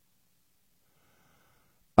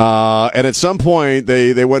 And at some point,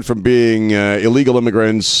 they went from being illegal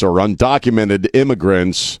immigrants or undocumented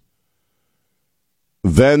immigrants.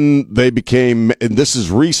 Then they became, and this is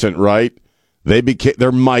recent, right?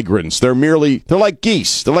 They're migrants. They're like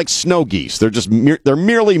geese. They're like snow geese. They're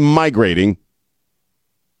merely migrating.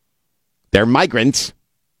 They're migrants.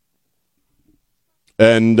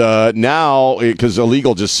 And now, because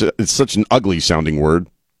illegal it's such an ugly sounding word.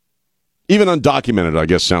 Even undocumented, I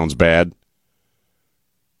guess, sounds bad.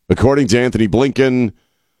 According to Anthony Blinken,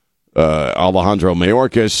 Alejandro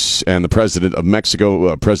Mayorkas, and the president of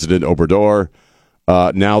Mexico, President Obrador,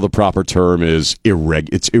 now the proper term is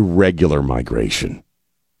it's irregular migration.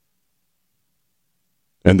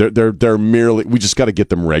 And they're merely, we just got to get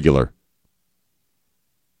them regular.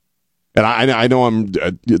 And I know I'm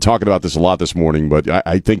talking about this a lot this morning, but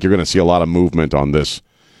I think you're going to see a lot of movement on this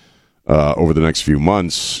over the next few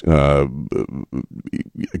months,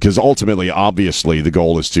 because ultimately, obviously, the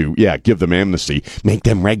goal is to, give them amnesty, make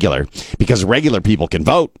them regular, because regular people can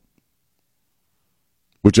vote,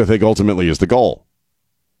 which I think ultimately is the goal.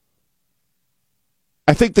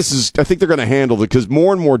 I think they're going to handle it because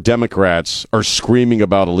more and more Democrats are screaming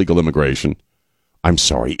about illegal immigration. I'm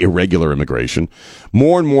sorry, irregular immigration.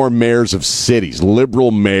 More and more mayors of cities,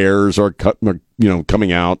 liberal mayors are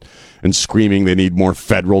coming out and screaming they need more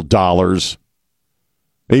federal dollars.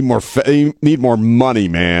 They need more money,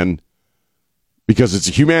 man, because it's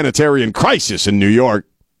a humanitarian crisis in New York.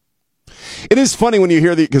 It is funny when you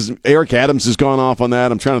hear because Eric Adams has gone off on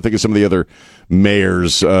that. I'm trying to think of some of the other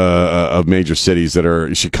mayors of major cities that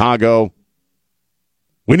are Chicago.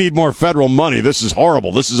 We need more federal money. This is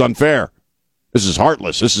horrible. This is unfair. This is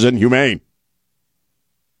heartless. This is inhumane.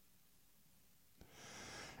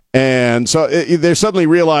 And so they're suddenly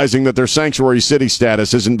realizing that their sanctuary city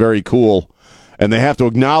status isn't very cool, and they have to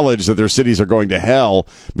acknowledge that their cities are going to hell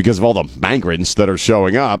because of all the migrants that are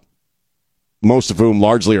showing up, most of whom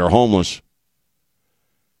largely are homeless.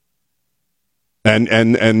 And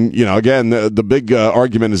again, the big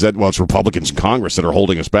argument is that, it's Republicans in Congress that are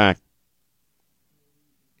holding us back.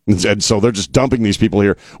 And so they're just dumping these people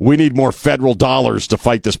here. We need more federal dollars to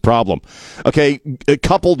fight this problem. Okay,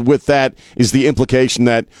 coupled with that is the implication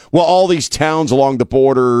that, all these towns along the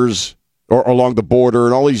borders or along the border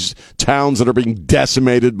and all these towns that are being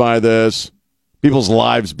decimated by this, people's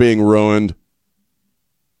lives being ruined,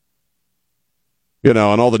 and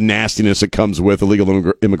all the nastiness that comes with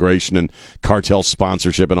illegal immigration and cartel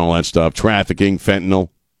sponsorship and all that stuff, trafficking, fentanyl.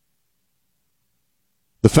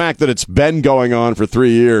 The fact that it's been going on for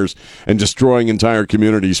 3 years and destroying entire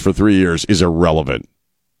communities for 3 years is irrelevant.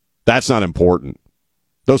 That's not important.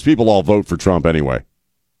 Those people all vote for Trump anyway.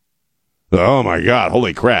 Oh, my God.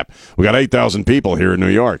 Holy crap. We got 8,000 people here in New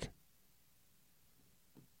York.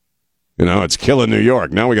 It's killing New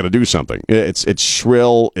York. Now we got to do something. It's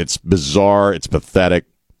shrill. It's bizarre. It's pathetic.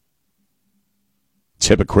 It's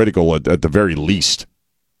hypocritical at the very least.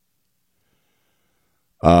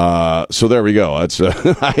 So there we go. That's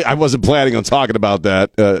I wasn't planning on talking about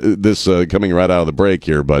that this coming right out of the break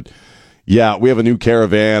here, but yeah, we have a new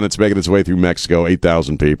caravan. It's making its way through Mexico.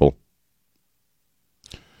 8,000 people,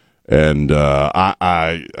 and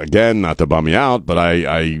I again, not to bum you out, but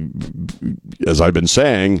I as I've been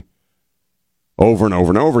saying, over and over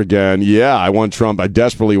and over again, yeah, I want Trump. I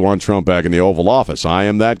desperately want Trump back in the Oval Office. I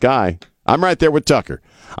am that guy. I'm right there with Tucker.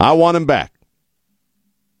 I want him back.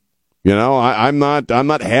 You know, I'm not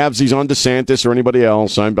halvesies on DeSantis or anybody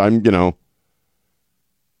else. I'm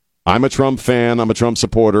a Trump fan. I'm a Trump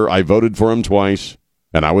supporter. I voted for him twice,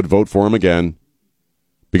 and I would vote for him again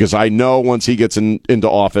because I know once he gets into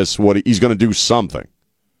office, he's going to do something.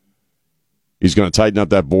 He's going to tighten up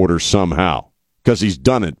that border somehow because he's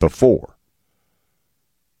done it before.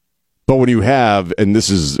 But when you have, and this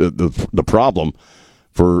is the problem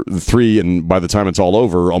for 3, and by the time it's all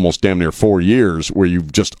over, almost damn near 4 years, where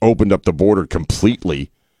you've just opened up the border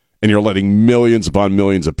completely, and you're letting millions upon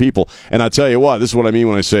millions of people. And I tell you what, this is what I mean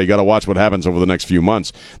when I say you got to watch what happens over the next few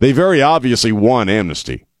months. They very obviously want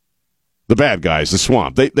amnesty. The bad guys, the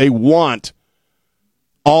swamp. They want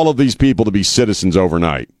all of these people to be citizens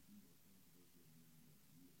overnight.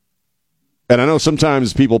 And I know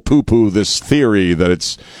sometimes people poo-poo this theory that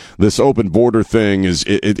it's this open border thing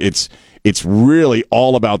it's really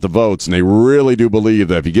all about the votes, and they really do believe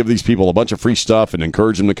that if you give these people a bunch of free stuff and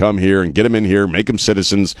encourage them to come here and get them in here, make them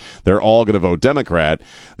citizens, they're all going to vote Democrat.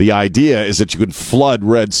 The idea is that you can flood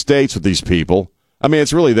red states with these people. I mean,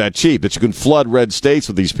 it's really that cheap, that you can flood red states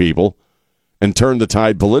with these people and turn the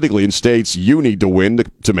tide politically in states you need to win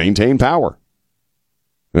to maintain power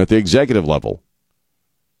at the executive level.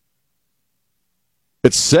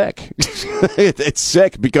 It's sick. It's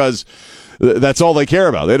sick because that's all they care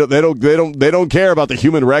about. They don't care about the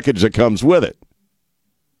human wreckage that comes with it.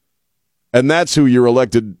 And that's who your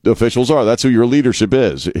elected officials are. That's who your leadership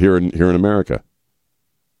is here in America.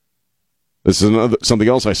 This is something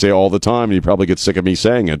else I say all the time, and you probably get sick of me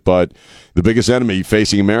saying it, but the biggest enemy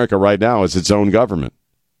facing America right now is its own government.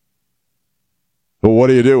 Well, what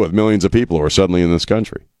do you do with millions of people who are suddenly in this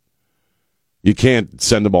country? You can't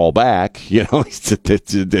send them all back. You know,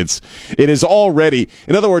 it is already,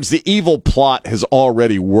 in other words, the evil plot has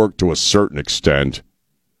already worked to a certain extent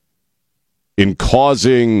in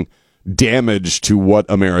causing damage to what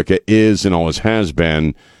America is and always has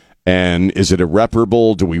been. And is it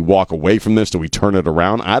irreparable? Do we walk away from this? Do we turn it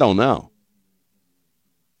around? I don't know.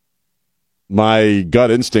 My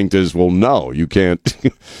gut instinct is, well, no, you can't.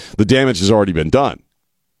 The damage has already been done.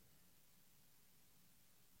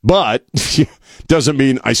 But doesn't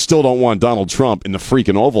mean I still don't want Donald Trump in the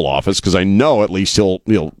freaking Oval Office, because I know at least he'll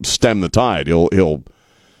stem the tide. He'll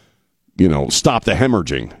stop the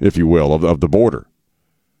hemorrhaging, if you will, of the border.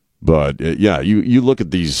 But you look at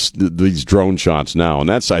these drone shots now, and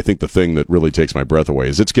that's, I think, the thing that really takes my breath away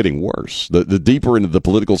is it's getting worse. The deeper into the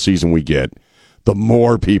political season we get, the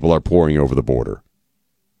more people are pouring over the border,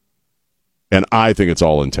 and I think it's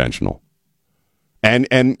all intentional. And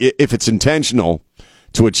if it's intentional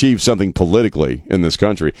to achieve something politically in this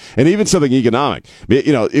country, and even something economic.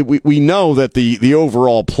 We know that the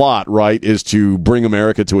overall plot, right, is to bring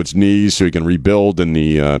America to its knees so we can rebuild in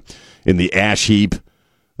the ash heap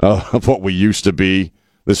of what we used to be,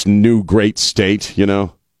 this new great state,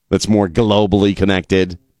 that's more globally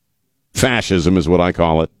connected. Fascism is what I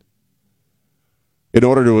call it. In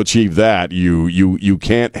order to achieve that, you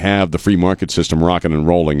can't have the free market system rocking and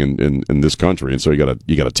rolling in this country, and so you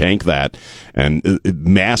gotta tank that. And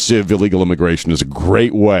massive illegal immigration is a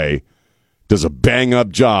great way, does a bang up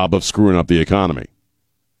job of screwing up the economy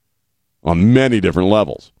on many different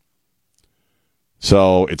levels.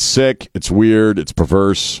 So it's sick, it's weird, it's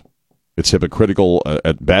perverse, it's hypocritical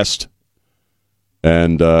at best.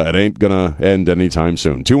 And it ain't going to end anytime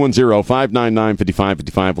soon.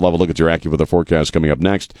 210-599-5555. We'll have a look at your AccuWeather forecast coming up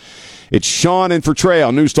next. It's Sean in for Trey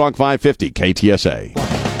on News Talk 550 KTSA.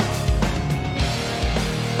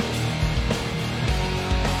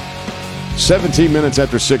 Seventeen minutes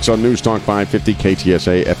after 6 on News Talk 550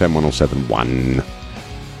 KTSA FM 107.1.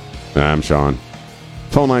 I'm Sean.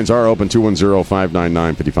 Phone lines are open,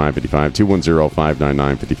 210-599-5555,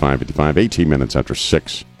 210-599-5555, 18 minutes after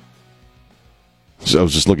 6. So I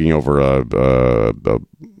was just looking over a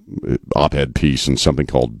op-ed piece in something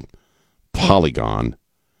called Polygon.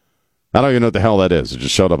 I don't even know what the hell that is. It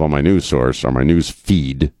just showed up on my news source, or my news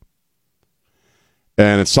feed.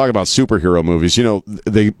 And it's talking about superhero movies.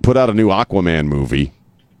 They put out a new Aquaman movie.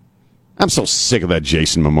 I'm so sick of that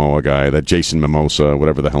Jason Momoa guy, that Jason Mimosa,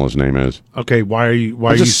 whatever the hell his name is. Okay, why are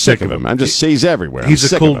you sick of him? He's everywhere.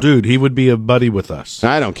 He's a cool dude. He would be a buddy with us.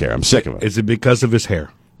 I don't care. I'm sick of him. Is it because of his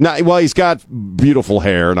hair? No, well, he's got beautiful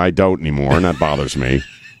hair, and I don't anymore, and that bothers me.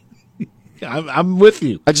 I'm with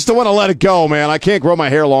you. I just don't want to let it go, man. I can't grow my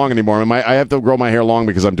hair long anymore. I have to grow my hair long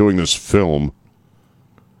because I'm doing this film.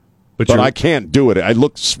 But I can't do it. It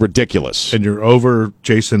looks ridiculous. And you're over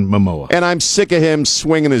Jason Momoa. And I'm sick of him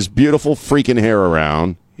swinging his beautiful freaking hair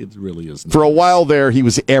around. It really is. For a while there, he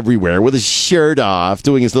was everywhere with his shirt off,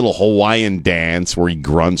 doing his little Hawaiian dance where he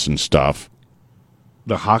grunts and stuff.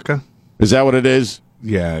 The haka? Is that what it is?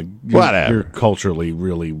 Yeah. Whatever. You're culturally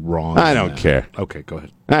really wrong. I don't care. Okay, go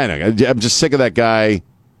ahead. I know. I'm just sick of that guy.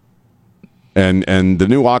 And the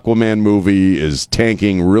new Aquaman movie is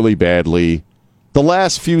tanking really badly. The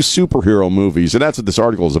last few superhero movies, and that's what this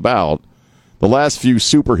article is about, the last few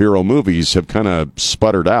superhero movies have kind of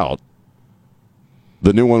sputtered out.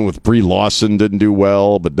 The new one with Brie Larson didn't do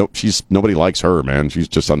well, but nobody likes her, man. She's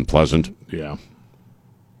just unpleasant. Yeah.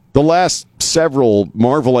 The last several,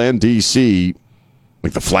 Marvel and DC,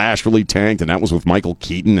 like The Flash really tanked, and that was with Michael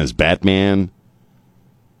Keaton as Batman.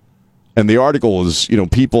 And the article is,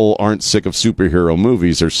 people aren't sick of superhero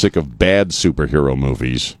movies. They're sick of bad superhero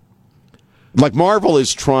movies. Like Marvel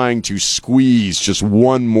is trying to squeeze just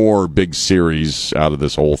one more big series out of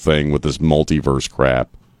this whole thing with this multiverse crap.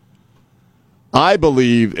 I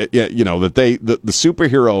believe, that the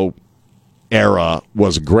superhero era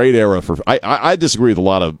was a great era for. I disagree with a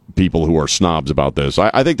lot of people who are snobs about this.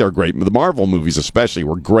 I think they're great. The Marvel movies, especially,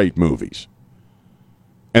 were great movies.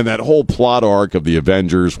 And that whole plot arc of the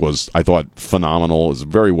Avengers was, I thought, phenomenal. It was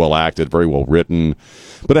very well acted, very well written,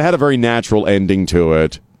 but it had a very natural ending to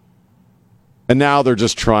it. And now they're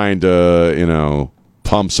just trying to,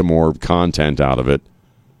 pump some more content out of it.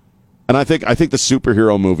 And I think the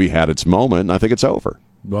superhero movie had its moment, and I think it's over.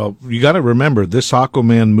 Well, you got to remember, this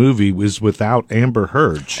Aquaman movie was without Amber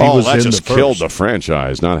Heard. She was that in just the killed first. the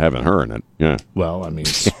franchise, not having her in it. Yeah. Well, I mean,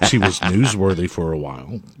 she was newsworthy for a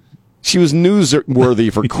while. She was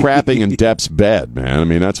newsworthy for crapping in Depp's bed, man. I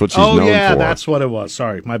mean, that's what she's known for. That's what it was.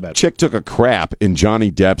 Sorry, my bad. Chick took a crap in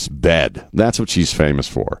Johnny Depp's bed. That's what she's famous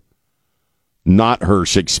for. Not her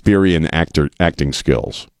Shakespearean acting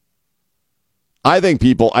skills. I think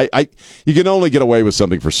people, you can only get away with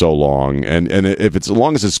something for so long, and if it's as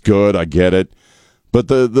long as it's good, I get it. But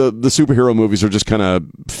the superhero movies are just kind of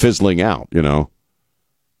fizzling out,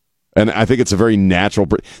 And I think it's a very natural.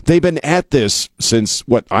 They've been at this since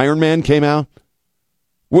Iron Man came out.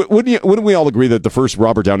 Wouldn't we all agree that the first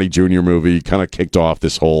Robert Downey Jr. movie kind of kicked off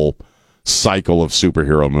this whole cycle of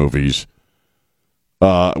superhero movies,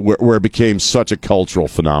 where it became such a cultural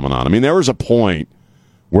phenomenon? I mean, there was a point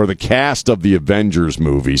where the cast of the Avengers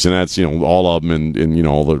movies, and that's, all of them in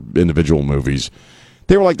all the individual movies,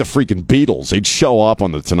 they were like the freaking Beatles. They'd show up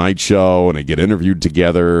on the Tonight Show and they'd get interviewed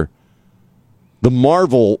together. The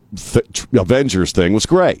Marvel Avengers thing was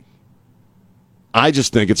great. I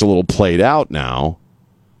just think it's a little played out now.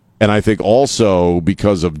 And I think also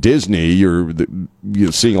because of Disney, you're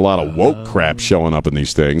seeing a lot of woke crap showing up in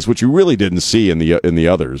these things, which you really didn't see in the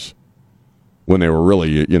others when they were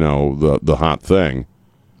really, the hot thing.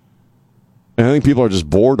 And I think people are just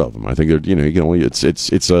bored of them. I think they're,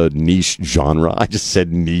 it's a niche genre. I just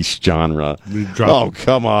said niche genre.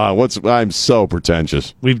 Come on! I'm so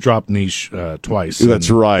pretentious. We've dropped niche twice.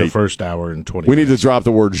 That's right. The first hour and 20. We need to drop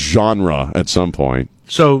the word genre at some point.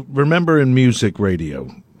 So remember, in music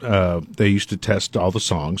radio, they used to test all the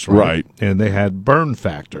songs, right? Right. And they had burn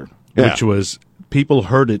factor, Yeah. which was people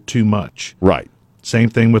heard it too much. Right. Same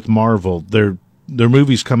thing with Marvel. Their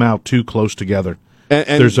movies come out too close together.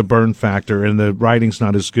 And there's a burn factor, and the writing's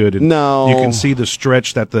not as good. And No. you can see the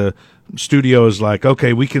stretch that the studio is like,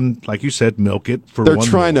 okay, we can, like you said, milk it for they're one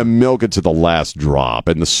trying more. to milk it to the last drop,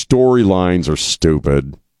 and the storylines are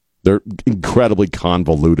stupid. They're incredibly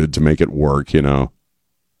convoluted to make it work, Well,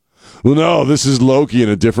 no, this is Loki in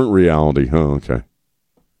a different reality. Oh, okay.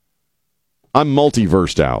 I'm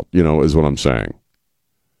multiversed out, is what I'm saying.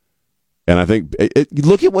 And I think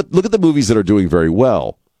look at the movies that are doing very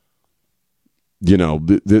well.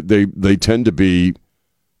 They tend to be.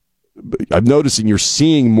 I'm noticing you're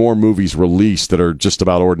seeing more movies released that are just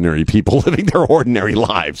about ordinary people living their ordinary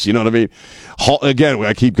lives. You know what I mean? Again,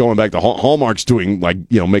 I keep going back to Hallmark's doing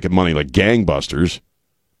making money like gangbusters.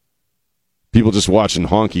 People just watching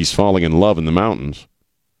honkies falling in love in the mountains.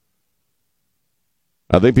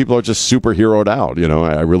 I think people are just superheroed out.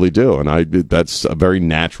 I really do, and that's a very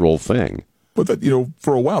natural thing. But that,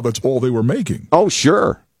 for a while, that's all they were making. Oh,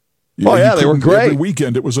 sure. They were great. Every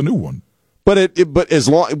weekend, it was a new one. But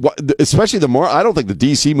especially I don't think the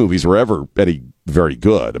DC movies were ever any very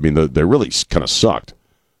good. I mean, they really kind of sucked.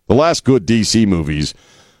 The last good DC movies,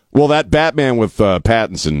 that Batman with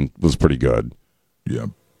Pattinson was pretty good. Yeah.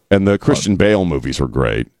 And the Christian Bale movies were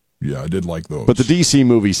great. Yeah, I did like those. But the DC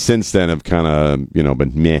movies since then have kind of,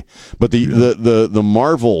 been meh. But the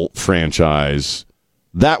Marvel franchise,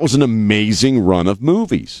 that was an amazing run of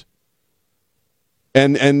movies.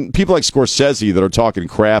 And people like Scorsese that are talking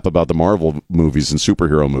crap about the Marvel movies and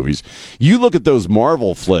superhero movies, you look at those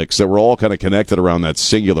Marvel flicks that were all kind of connected around that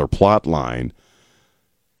singular plot line,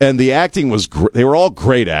 and the acting was they were all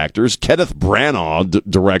great actors. Kenneth Branagh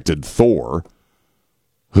directed Thor,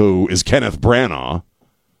 who is Kenneth Branagh.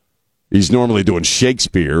 He's normally doing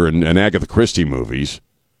Shakespeare and Agatha Christie movies.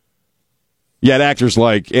 You had actors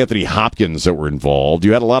like Anthony Hopkins that were involved.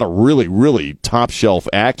 You had a lot of really, really top-shelf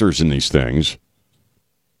actors in these things.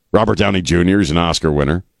 Robert Downey Jr. is an Oscar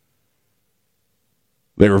winner.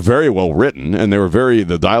 They were very well written, and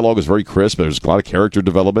the dialogue was very crisp. There was a lot of character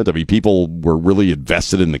development. I mean, people were really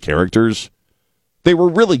invested in the characters. They were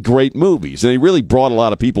really great movies, and they really brought a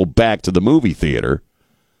lot of people back to the movie theater.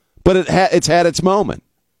 But it's had its moment.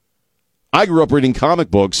 I grew up reading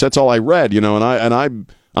comic books. That's all I read, and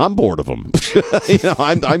I'm bored of them.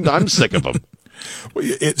 I'm sick of them.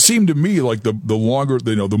 It seemed to me like the longer,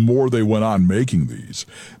 the more they went on making these,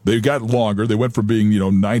 they got longer. They went from being,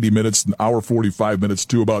 90 minutes, an hour, 45 minutes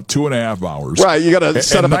to about 2.5 hours. Right. You got to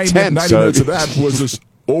set up a tent. 90 minutes of that was this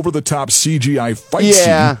over-the-top CGI fight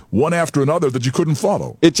scene, one after another that you couldn't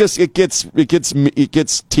follow. It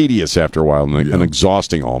gets tedious after a while and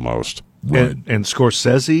exhausting almost. Right. And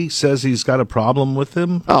Scorsese says he's got a problem with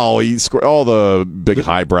him. Oh, all the big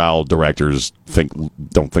highbrow directors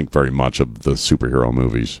don't think very much of the superhero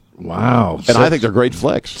movies. Wow. And I think they're great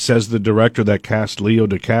flicks. Says the director that cast Leo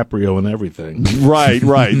DiCaprio and everything. Right.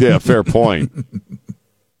 Yeah, fair point.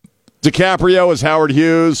 DiCaprio is Howard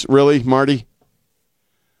Hughes, really, Marty?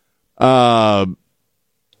 But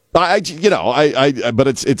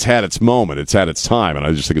it's had its moment. It's had its time, and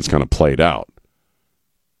I just think it's kind of played out.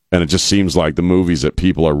 And it just seems like the movies that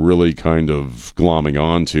people are really kind of glomming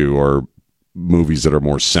onto are movies that are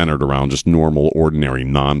more centered around just normal, ordinary,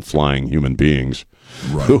 non-flying human beings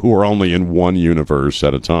who are only in one universe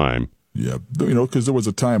at a time. Yeah, because there was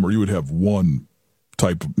a time where you would have one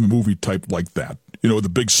movie type like that. The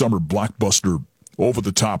big summer blockbuster,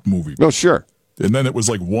 over-the-top movie. Oh, sure. And then it was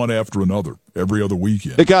like one after another every other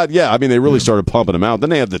weekend. They really started pumping them out. Then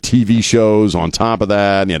they had the TV shows on top of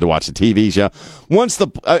that, and you had to watch the TV show. Once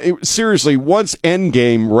once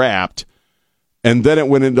Endgame wrapped, and then it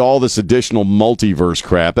went into all this additional multiverse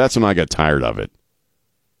crap, that's when I got tired of it.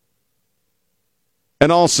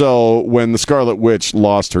 And also, when the Scarlet Witch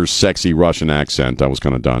lost her sexy Russian accent, I was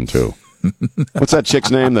kind of done, too. What's that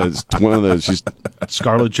chick's name? She's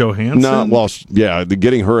Scarlett Johansson? No, well, yeah,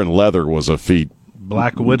 getting her in leather was a feat.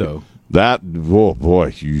 Black Widow. Oh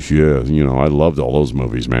boy, I loved all those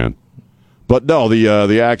movies, man. But no,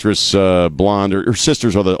 the actress, blonde, her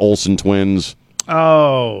sisters are the Olsen twins.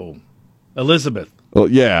 Oh, Elizabeth. Oh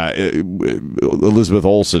yeah, Elizabeth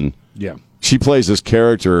Olsen. Yeah. She plays this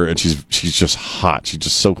character, and she's just hot. She's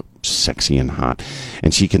just so sexy and hot,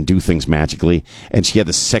 and she can do things magically. And she had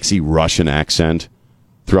this sexy Russian accent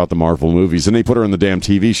throughout the Marvel movies, and they put her in the damn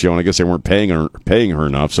TV show, and I guess they weren't paying her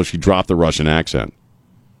enough, so she dropped the Russian accent.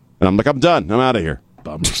 And I'm like, I'm done. I'm out of here.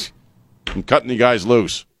 I'm cutting you guys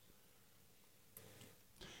loose.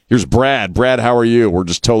 Here's Brad. Brad, how are you? We're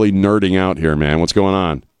just totally nerding out here, man. What's going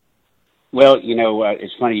on? Well,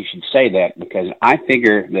 it's funny you should say that, because I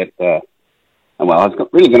figure that. I was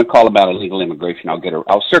really going to call about illegal immigration.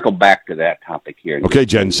 I'll circle back to that topic here. Okay,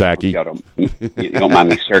 Jen Psaki. You don't mind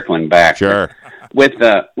me circling back. Sure. With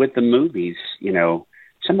the movies,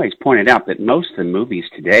 somebody's pointed out that most of the movies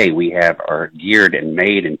today we have are geared and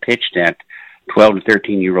made and pitched at 12 to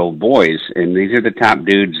 13-year-old boys, and these are the top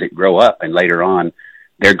dudes that grow up, and later on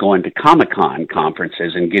they're going to Comic-Con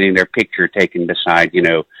conferences and getting their picture taken beside,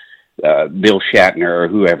 Bill Shatner or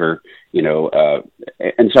whoever,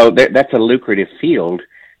 and so that's a lucrative field,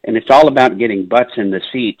 and it's all about getting butts in the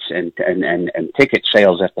seats and ticket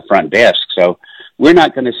sales at the front desk. So we're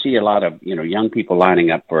not going to see a lot of, young people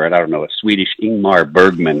lining up for it. I don't know, a Swedish Ingmar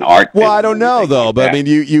Bergman art. Well, I don't know though, like but I mean,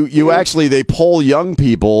 you actually, they poll young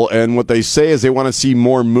people, and what they say is they want to see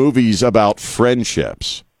more movies about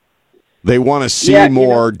friendships. They want to see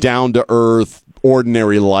more down to earth,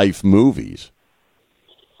 ordinary life movies.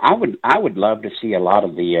 I would love to see a lot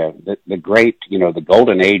of the great, the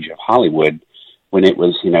golden age of Hollywood, when it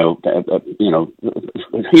was,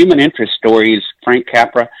 human interest stories, Frank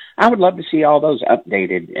Capra. I would love to see all those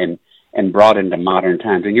updated and brought into modern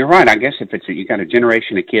times. And you're right. I guess if you got a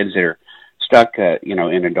generation of kids that are stuck,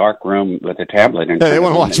 in a dark room with a tablet, and they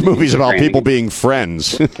want to watch movies about people being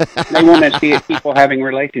friends. They want to see people having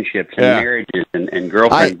relationships and marriages and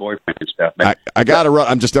girlfriend, boyfriend, and stuff. But I got to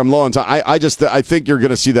run. I'm low on time. I think you're going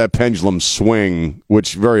to see that pendulum swing,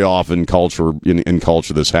 which very often in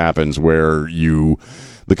culture this happens, where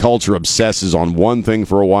the culture obsesses on one thing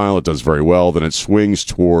for a while, it does very well, then it swings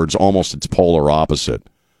towards almost its polar opposite.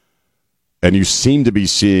 And you seem to be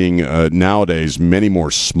seeing nowadays many more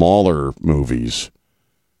smaller movies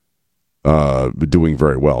doing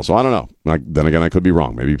very well. So I don't know. Then again, I could be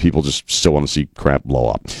wrong. Maybe people just still want to see crap blow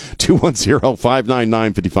up.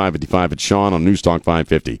 210-599-5555. It's Sean on News Talk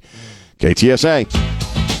 550. KTSA.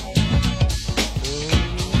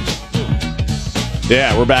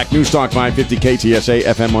 Yeah, we're back. News Talk 550, KTSA,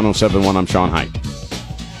 FM 1071. I'm Sean Haidt.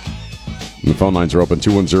 The phone lines are open,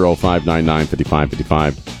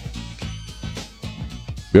 210-599-5555.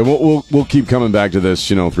 Yeah, we'll keep coming back to this,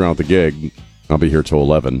 throughout the gig. I'll be here till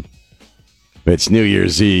 11. It's New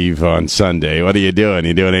Year's Eve on Sunday. What are you doing?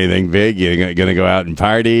 You doing anything big? You going to go out and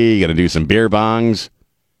party? You going to do some beer bongs?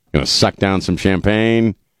 Going to suck down some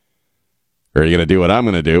champagne? Or are you going to do what I'm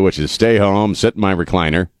going to do, which is stay home, sit in my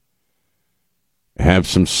recliner, have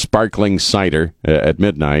some sparkling cider at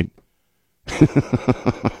midnight?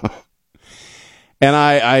 And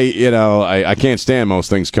I can't stand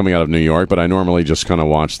most things coming out of New York, but I normally just kind of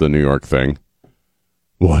watch the New York thing.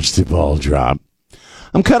 Watch the ball drop.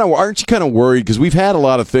 Aren't you kind of worried? Because we've had a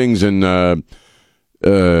lot of things in New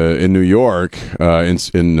York,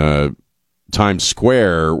 in Times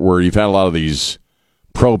Square, where you've had a lot of these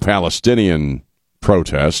pro-Palestinian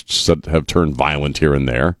protests that have turned violent here and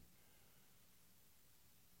there.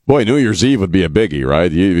 Boy, New Year's Eve would be a biggie,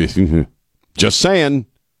 right? Just saying.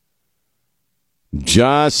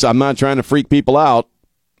 I'm not trying to freak people out.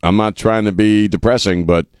 I'm not trying to be depressing,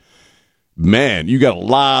 but man, you got a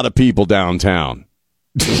lot of people downtown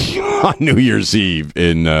on New Year's Eve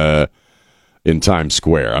in Times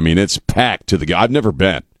Square. I mean, it's packed to the. I've never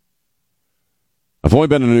been. I've only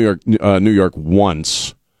been to New York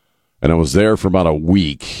once, and I was there for about a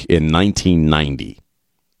week in 1990,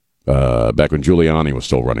 back when Giuliani was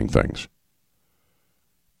still running things.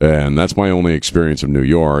 And that's my only experience of New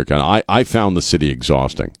York, and I found the city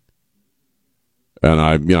exhausting. And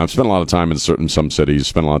I've spent a lot of time in some cities,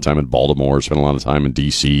 spent a lot of time in Baltimore, spent a lot of time in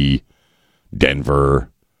D.C.,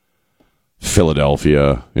 Denver,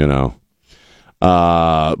 Philadelphia,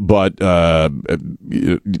 but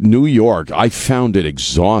New York, I found it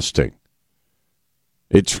exhausting.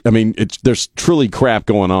 There's truly crap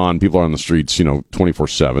going on. People are on the streets,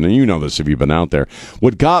 24/7, and you know this if you've been out there.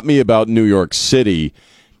 What got me about New York City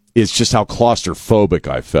is just how claustrophobic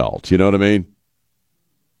I felt. You know what I mean?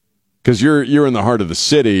 Because you're in the heart of the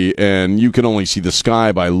city, and you can only see the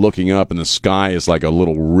sky by looking up, and the sky is like a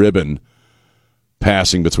little ribbon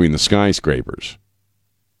passing between the skyscrapers.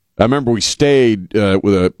 I remember we stayed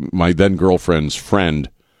with my then girlfriend's friend,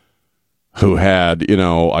 who had,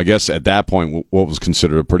 I guess at that point, what was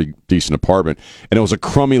considered a pretty decent apartment. And it was a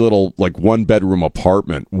crummy little, one-bedroom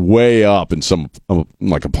apartment way up in some,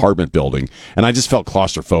 apartment building. And I just felt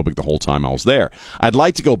claustrophobic the whole time I was there. I'd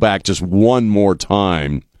like to go back just one more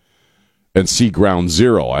time and see Ground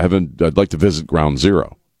Zero. I'd like to visit Ground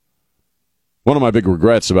Zero. One of my big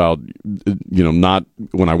regrets about, not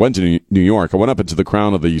when I went to New York, I went up into the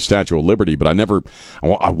crown of the Statue of Liberty, but I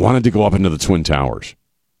wanted to go up into the Twin Towers.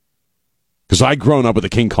 Because I'd grown up with the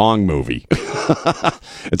King Kong movie.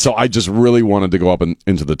 And so I just really wanted to go up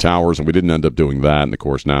into the towers, and we didn't end up doing that. And of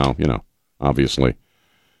course now, obviously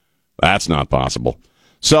that's not possible.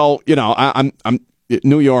 So, I'm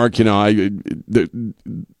New York,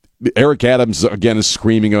 Eric Adams, again, is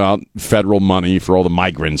screaming about federal money for all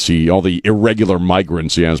the irregular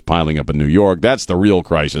migrants he has piling up in New York. That's the real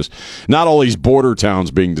crisis. Not all these border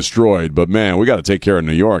towns being destroyed, but man, we got to take care of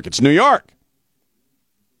New York. It's New York.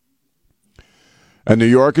 And New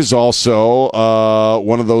York is also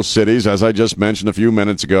one of those cities, as I just mentioned a few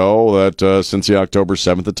minutes ago, that since the October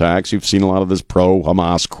 7th attacks, you've seen a lot of this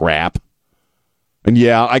pro-Hamas crap. And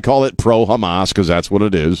yeah, I call it pro-Hamas because that's what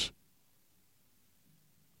it is.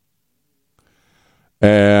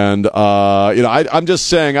 And, I'm just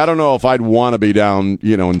saying, I don't know if I'd want to be down,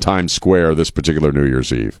 in Times Square this particular New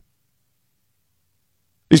Year's Eve.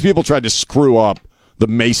 These people tried to screw up the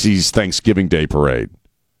Macy's Thanksgiving Day Parade.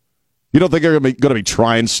 You don't think they're going to be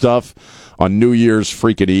trying stuff on New Year's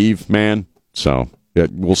freaking Eve, man? So yeah,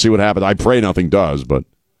 we'll see what happens. I pray nothing does, but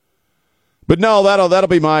no, that'll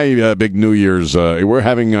be my big New Year's. We're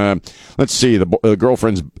having let's see, the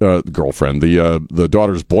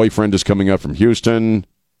daughter's boyfriend is coming up from Houston.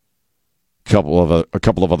 A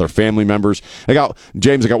couple of other family members. I got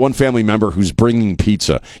one family member who's bringing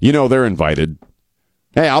pizza. They're invited.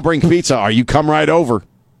 Hey, I'll bring pizza. Are you come right over?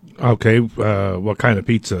 Okay, what kind of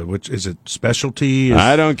pizza? Which is it? Specialty?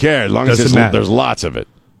 I don't care as long as there's lots of it.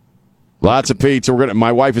 Lots of pizza.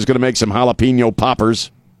 My wife is going to make some jalapeno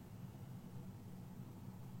poppers.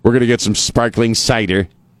 We're going to get some sparkling cider.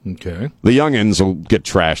 Okay. The youngins will get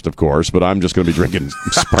trashed, of course, but I'm just going to be drinking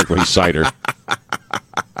sparkling cider.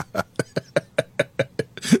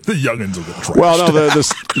 The youngins will get trashed. Well, no,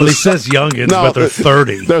 Well, he says youngins, No, but they're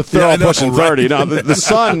 30. they're all I know, pushing right? 30. Now,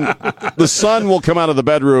 the son will come out of the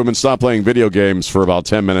bedroom and stop playing video games for about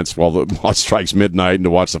 10 minutes while it strikes midnight and to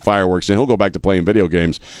watch the fireworks, and he'll go back to playing video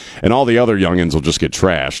games, and all the other youngins will just get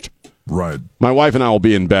trashed. Right. My wife and I will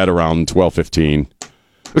be in bed around 12:15,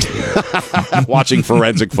 watching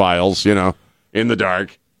Forensic Files, in the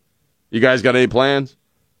dark. You guys got any plans?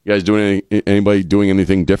 You guys anybody doing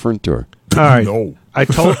anything different, or? All right. No. I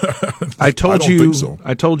told I don't you, think so.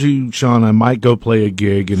 I told you, Sean, I might go play a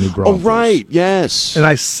gig in New Braunfels. Oh, right, yes. And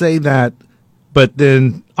I say that, but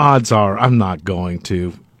then odds are I'm not going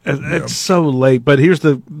to. It's so late. But here's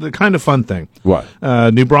the kind of fun thing. What?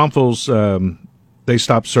 New Braunfels, they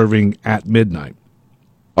stopped serving at midnight.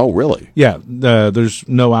 Oh, really? Yeah, there's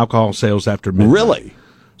no alcohol sales after midnight. Really?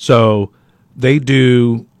 So they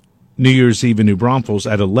do New Year's Eve in New Braunfels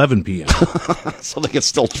at 11 p.m. So they can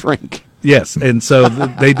still drink. Yes, and so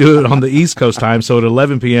they do it on the East Coast time. So at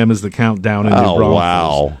 11 p.m. is the countdown in New Braunfels.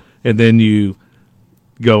 Wow. And then you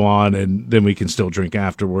go on, and then we can still drink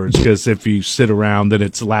afterwards. Because if you sit around, then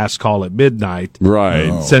it's last call at midnight,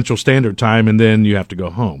 Right. Central Standard Time, and then you have to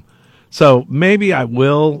go home. So maybe I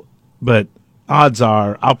will, but odds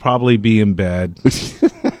are I'll probably be in bed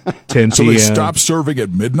 10 So p.m. they stop serving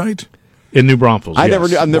at midnight? in New Braunfels. I've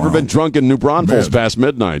yes. never been drunk in New Braunfels Man. past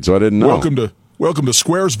midnight, so I didn't know. Welcome to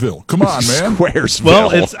Squaresville. Come on, man. Squaresville.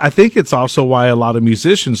 Well, I think it's also why a lot of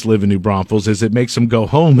musicians live in New Braunfels, is it makes them go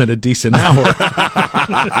home at a decent hour.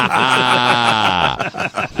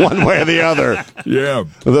 One way or the other. Yeah.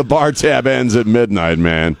 The bar tab ends at midnight,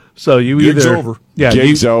 man. So you Gig's either over. Yeah,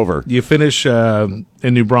 Gig's over. You finish in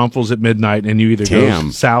New Braunfels at midnight, and you either go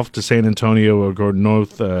Damn. south to San Antonio or go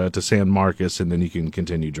north to San Marcos, and then you can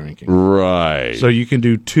continue drinking. Right. So you can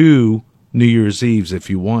do 2 New Year's Eves if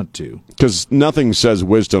you want to. Because nothing says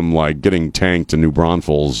wisdom like getting tanked in New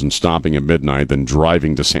Braunfels and stopping at midnight than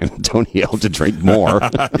driving to San Antonio to drink more.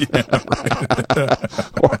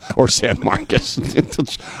 or San Marcos.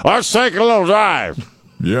 Let's take a little drive.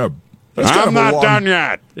 Yeah. I'm not done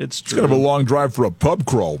yet. It's It's kind of a long drive for a pub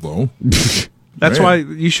crawl, though. That's Man. why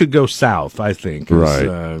you should go south, I think.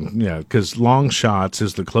 Right. Because Long Shots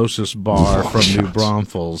is the closest bar from New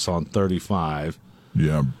Braunfels on 35.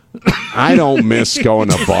 Yeah. I don't miss going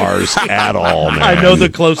to bars at all, man. I know the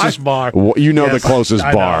closest bar. You know Yes, the closest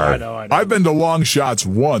bar. I know. I've been to long shots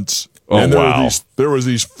once. Oh, and wow. there was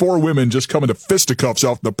these 4 women just coming to fisticuffs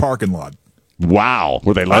out in the parking lot. Wow.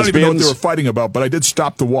 Were they I don't even know what lesbians? they were fighting about, but I did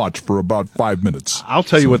stop to watch for about 5 minutes. I'll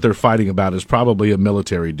tell you what they're fighting about is probably a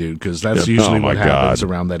military dude, because that's usually Oh, my what happens God.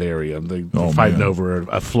 around that area. They're Oh, fighting man. over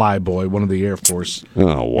a flyboy, one of the Air Force.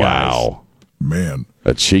 Oh, wow. Man.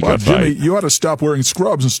 A Chica Well, Jimmy, fight. you ought to stop wearing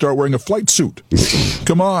scrubs and start wearing a flight suit.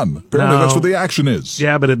 Come on. Apparently No. that's what the action is.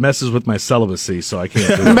 Yeah, but it messes with my celibacy, so I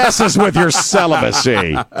can't do it. Messes with your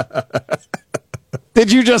celibacy.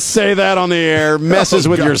 Did you just say that on the air? Messes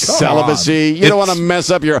with God, your come celibacy. You don't want to mess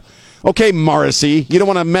up your... Okay, Morrissey, you don't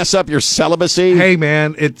want to mess up your celibacy? Hey,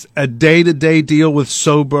 man, it's a day-to-day deal with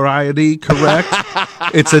sobriety, correct?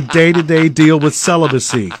 It's a day-to-day deal with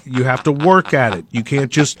celibacy. You have to work at it. You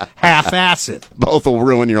can't just half-ass it. Both will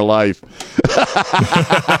ruin your life.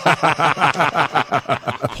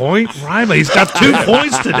 Point Rima. He's got 2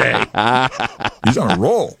 points today. He's on a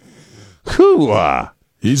roll. Hoo-ah.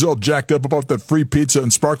 He's all jacked up about that free pizza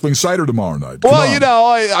and sparkling cider tomorrow night. Come Well, on. you know,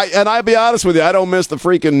 I'll be honest with you, I don't miss the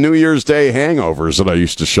freaking New Year's Day hangovers that I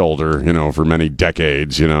used to shoulder, for many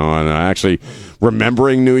decades, and actually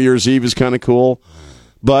remembering New Year's Eve is kind of cool.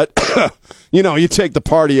 But, you take the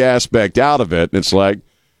party aspect out of it, and it's like,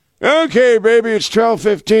 okay, baby, it's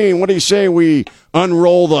 12:15. What do you say we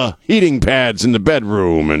unroll the heating pads in the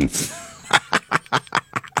bedroom and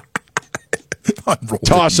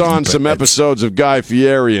toss on some episodes of Guy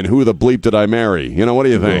Fieri and Who the Bleep Did I Marry? What do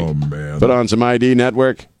you think? Oh, man. Put on some ID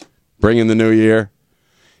Network, bring in the new year.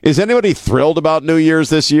 Is anybody thrilled about New Year's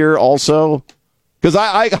this year also? Because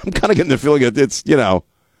I'm kind of getting the feeling that it's,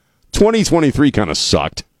 2023 kind of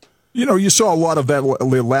sucked. You saw a lot of that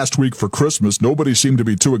last week for Christmas. Nobody seemed to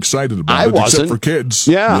be too excited about I it, wasn't. except for kids.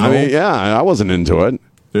 Yeah, you know? I wasn't into it.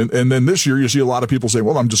 And then this year you see a lot of people saying,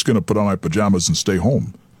 well, I'm just going to put on my pajamas and stay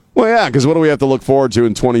home. Well, yeah, because what do we have to look forward to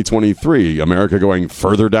in 2023? America going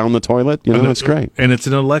further down the toilet? You know, that's great. And it's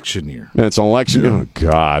an election year. And it's an election. Oh,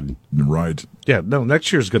 God. Right. Yeah, no,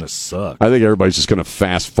 next year's going to suck. I think everybody's just going to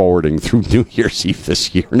fast forwarding through New Year's Eve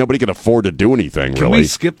this year. Nobody can afford to do anything, Can really. we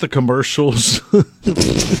skip the commercials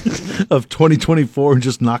of 2024 and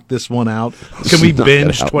just knock this one out? Can we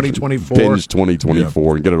binge 2024? Binge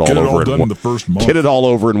 2024 and get it all over done in the first month. Get it all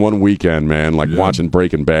over in one weekend, man, like watching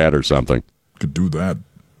Breaking Bad or something. Could do that.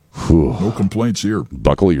 No complaints here.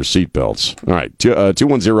 Buckle your seatbelts. All right,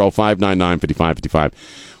 210-599-5555.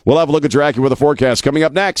 We'll have a look at your AccuWeather forecast coming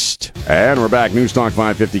up next. And we're back. News Talk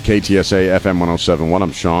 550 KTSA FM 107.1.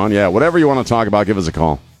 I'm Sean. Yeah, whatever you want to talk about, give us a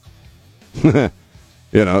call.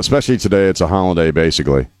 Especially today, it's a holiday,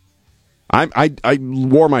 basically. I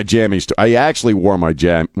wore my jammies. I actually wore my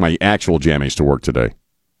actual jammies to work today.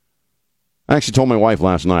 I actually told my wife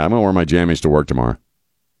last night, I'm going to wear my jammies to work tomorrow.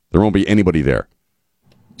 There won't be anybody there.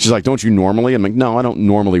 She's like, don't you normally? I'm like, no, I don't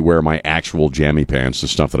normally wear my actual jammy pants, the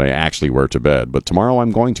stuff that I actually wear to bed. But tomorrow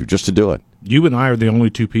I'm going to, just to do it. You and I are the only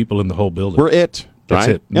two people in the whole building. We're it. That's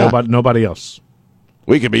right? it. Yeah. Nobody else.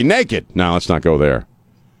 We could be naked. No, let's not go there.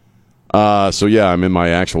 So, yeah, I'm in my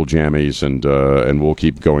actual jammies, and we'll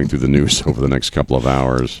keep going through the news over the next couple of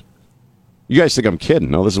hours. You guys think I'm kidding?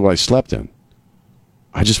 No, this is what I slept in.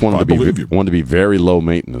 I just wanted to be very low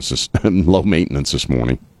maintenance this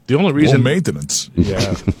morning. The only reason low maintenance.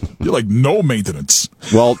 Yeah. You're like no maintenance.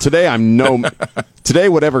 Well, today today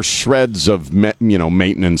whatever shreds of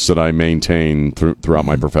maintenance that I maintain throughout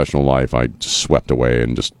my professional life, I just swept away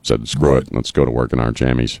and just said, screw it, let's go to work in our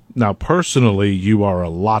jammies. Now, personally, you are a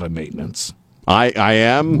lot of maintenance. I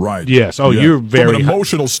am? Right. Yes. Oh, you're very from an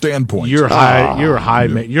emotional standpoint. You're high. You're high.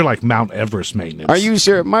 You're like Mount Everest maintenance. Are you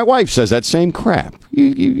serious? My wife says that same crap.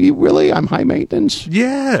 You really? I'm high maintenance?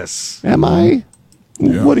 Yes. Am I?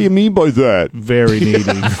 Yeah. What do you mean by that? Very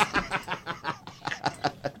needy.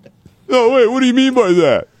 Oh, wait, what do you mean by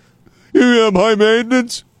that? You mean I'm high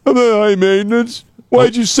maintenance? I'm not high maintenance.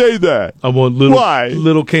 Why'd you say that? I want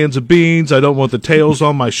little cans of beans. I don't want the tails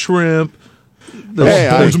on my shrimp.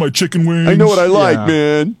 Those are my chicken wings. I know what I like,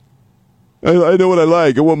 man. I know what I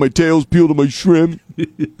like. I want my tails peeled on my shrimp.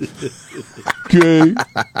 Okay.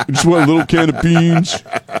 I just want a little can of beans.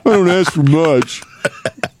 I don't ask for much.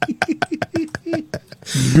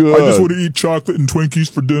 God. I just want to eat chocolate and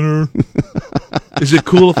Twinkies for dinner. Is it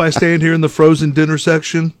cool if I stand here in the frozen dinner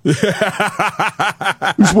section?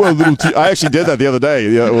 Just want a little I actually did that the other day,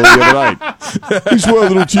 the other night. I just want a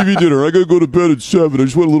little TV dinner. I got to go to bed at 7. I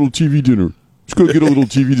just want a little TV dinner. Just go get a little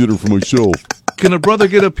TV dinner for myself. Can a brother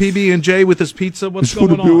get a PB&J with his pizza? What's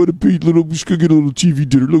going on? Just go get a little TV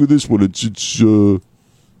dinner. Look at this one. It's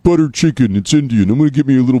butter chicken. It's Indian. I'm going to get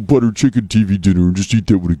me a little butter chicken TV dinner and just eat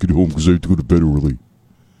that when I get home because I have to go to bed early.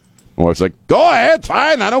 My wife's like, go ahead,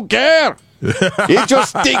 fine. I don't care. Eat your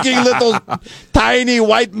stinking little tiny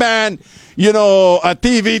white man, a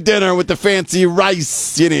TV dinner with the fancy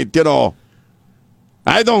rice in it,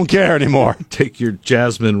 I don't care anymore. Take your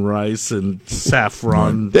jasmine rice and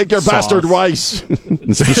saffron. Take your sauce. bastard rice.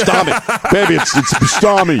 It's pastrami. Baby, it's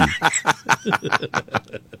pastrami.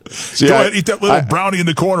 See, go ahead, eat that little brownie in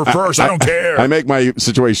the corner first. I don't care. I make my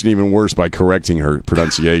situation even worse by correcting her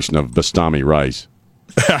pronunciation of pastrami rice.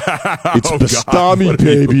 It's pastrami,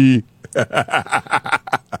 baby.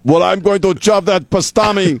 Well, I'm going to chop that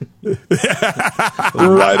pastrami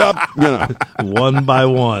right up, one by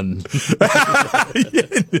one.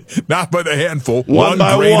 Not by the handful. One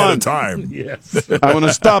by grain one at a time. Yes. I'm going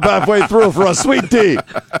to stop halfway through for a sweet tea.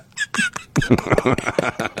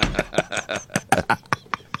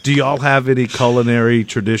 Do y'all have any culinary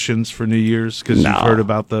traditions for New Year's? Because you've heard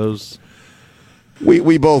about those.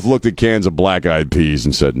 We both looked at cans of black-eyed peas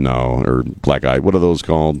and said no, or black-eyed. What are those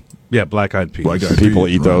called? Yeah, black-eyed peas. People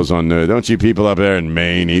eat those on don't you people up there in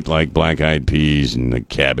Maine eat like black-eyed peas and the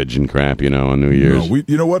cabbage and crap, on New Year's? No,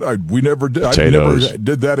 you know what? We never did. Potatoes. I never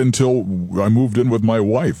did that until I moved in with my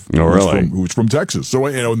wife. Oh, really? Who's from Texas. So,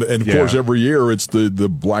 and of course, every year it's the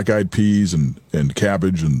black-eyed peas and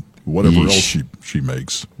cabbage and whatever else she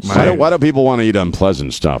makes. Why do people want to eat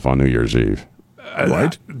unpleasant stuff on New Year's Eve?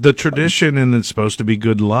 Right? The tradition, and it's supposed to be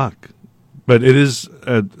good luck. But it is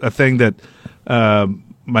a thing that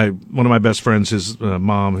one of my best friends, his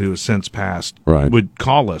mom, who has since passed, would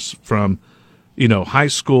call us from, high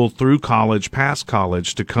school through college, past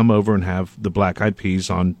college, to come over and have the black-eyed peas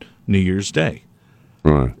on New Year's Day.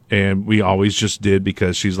 Right. And we always just did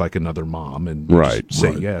because she's like another mom and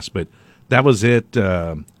say yes. But that was it.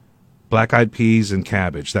 Black-eyed peas and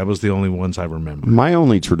cabbage. That was the only ones I remember. My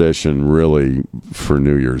only tradition, really, for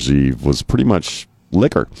New Year's Eve was pretty much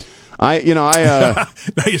liquor. I Now,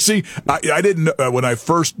 you see, I didn't when I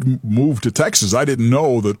first moved to Texas, I didn't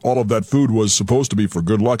know that all of that food was supposed to be for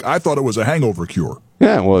good luck. I thought it was a hangover cure.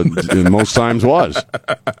 Yeah, well, it most times was.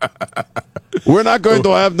 We're not going to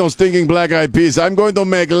have no stinking black-eyed peas. I'm going to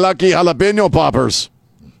make lucky jalapeno poppers.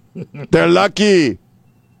 They're lucky.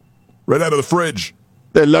 Right out of the fridge.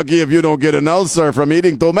 They're lucky if you don't get an ulcer from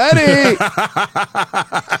eating too many.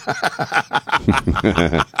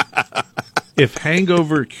 If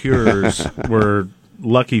hangover cures were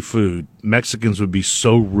lucky food, Mexicans would be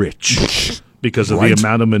so rich because of the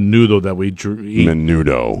amount of menudo that we eat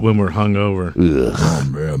Menudo. when we're hungover. Ugh. Oh,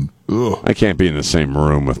 man. Ugh. I can't be in the same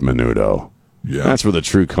room with menudo. Yeah. That's where the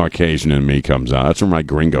true Caucasian in me comes out. That's where my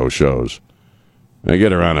gringo shows. I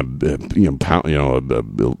get around a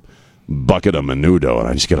bucket of menudo, and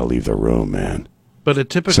I just got to leave the room, man. But a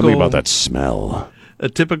typical Something about that smell. A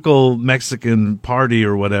typical Mexican party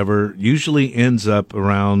or whatever usually ends up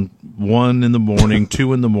around 1 in the morning,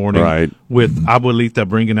 2 in the morning, Right. with abuelita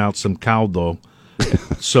bringing out some caldo,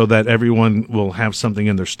 so that everyone will have something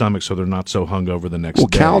in their stomach, so they're not so hungover the next day.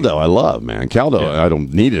 Caldo, I love, man. Caldo, I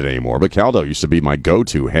don't need it anymore, but caldo used to be my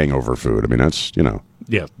go-to hangover food. I mean, that's,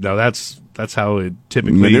 Yeah, no, that's how it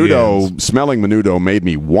typically menudo. is. Smelling menudo made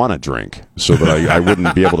me want to drink, so that I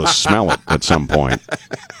wouldn't be able to smell it at some point.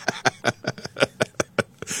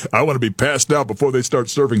 I want to be passed out before they start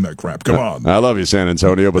serving that crap. Come on. I love you, San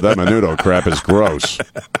Antonio, but that menudo crap is gross.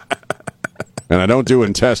 And I don't do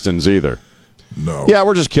intestines either. No. Yeah,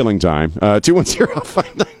 we're just killing time.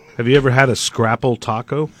 210-59. Have you ever had a scrapple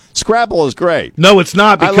taco? Scrapple is great. No, it's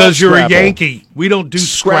not, I love because you're Scrapple. a Yankee. We don't do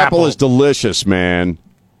Scrapple is delicious, man.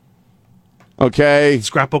 Okay?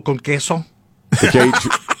 Scrapple con queso? Okay,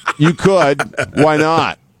 you could. Why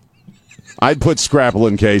not? I'd put Scrapple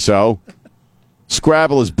in queso.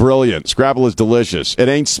 Scrapple is brilliant. Scrapple is delicious. It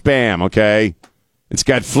ain't spam, okay? It's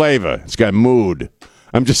got flavor. It's got mood.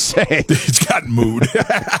 I'm just saying. It's got mood.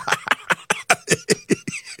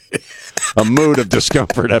 A mood of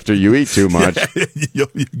discomfort after you eat too much. You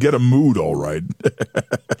get a mood, all right.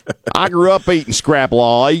 I grew up eating Scrapple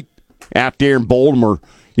all right out there in Baltimore,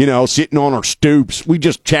 sitting on our stoops. We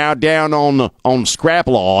just chowed down on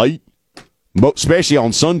Scrapple all right, especially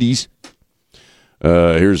on Sundays.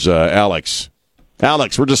 Here's Alex.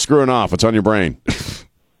 Alex, we're just screwing off. What's on your brain?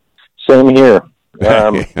 Same here.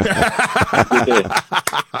 Rock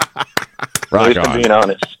At least on. I'm being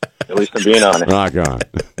honest. At least I'm being honest. Rock on.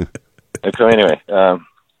 So anyway,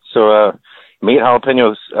 made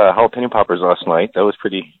jalapeno poppers last night. That was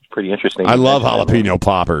pretty interesting. I love jalapeno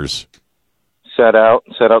poppers. Sat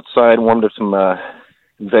outside, warmed up some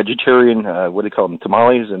vegetarian, what do you call them,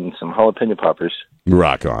 tamales, and some jalapeno poppers.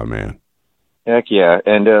 Rock on, man. Heck yeah.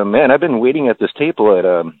 And, man, I've been waiting at this table at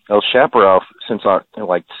El Chaparral since,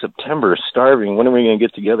 September, starving. When are we going to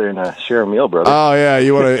get together and share a meal, brother? Oh, yeah,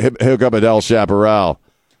 you want to hook up at El Chaparral.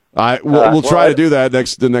 We'll try to do that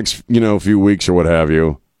the next few weeks or what have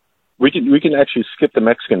you. We can actually skip the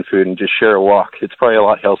Mexican food and just share a walk. It's probably a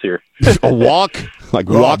lot healthier. A walk? Like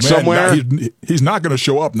walk somewhere? He's not going to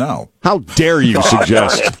show up now. How dare you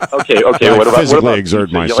suggest? Okay. I What about physically exert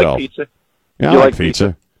pizza? myself. You like pizza? Yeah, You I like like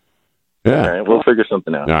pizza. Yeah. All right, we'll figure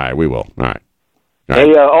something out. All right, we will. All right.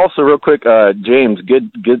 Hey, also real quick, James,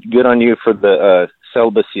 good on you for the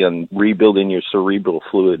celibacy on rebuilding your cerebral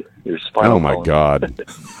fluid, your spinal Oh my column. God.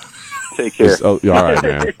 Take care. All right,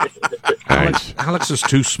 man. Thanks. Alex is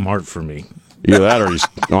too smart for me. Either that or he's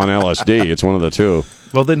on LSD. It's one of the two.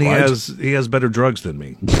 Well, then he has better drugs than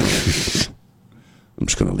me. I'm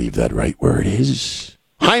just going to leave that right where it is.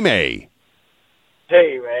 Jaime,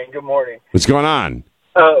 Hey, man. Good morning. what's going on?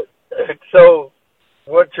 So,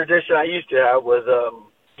 what tradition I used to have was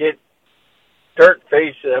get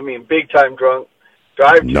big time drunk,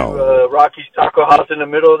 drive to Rocky's Taco House in the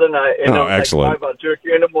middle of the night, and excellent. About 2 or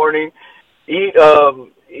 3 in the morning, eat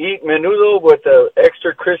menudo with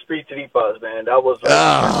extra crispy tripas, man. That was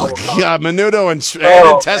God, menudo and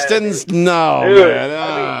intestines? Man. No, Dude, man.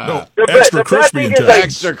 No, the extra bad crispy thing is, intestines.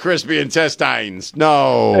 Extra crispy intestines.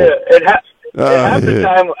 No. Half the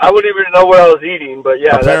time, I wouldn't even know what I was eating, but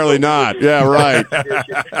yeah. Apparently not. Yeah, right. Have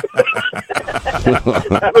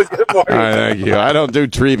a good morning. All right, thank you. I don't do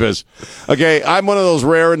tripas. Okay, I'm one of those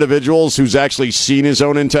rare individuals who's actually seen his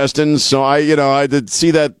own intestines. So I did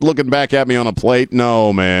see that looking back at me on a plate.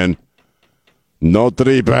 No, man. No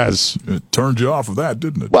tripas. It turned you off of that,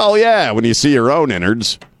 didn't it? Well, yeah, when you see your own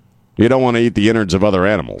innards, you don't want to eat the innards of other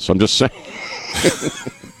animals. I'm just saying.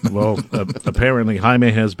 Well, apparently Jaime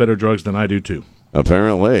has better drugs than I do, too.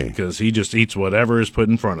 Apparently. Because he just eats whatever is put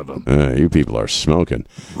in front of him. You people are smoking.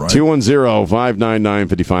 Right.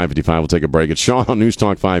 210-599-5555. We'll take a break. It's Sean on News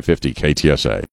Talk 550 KTSA.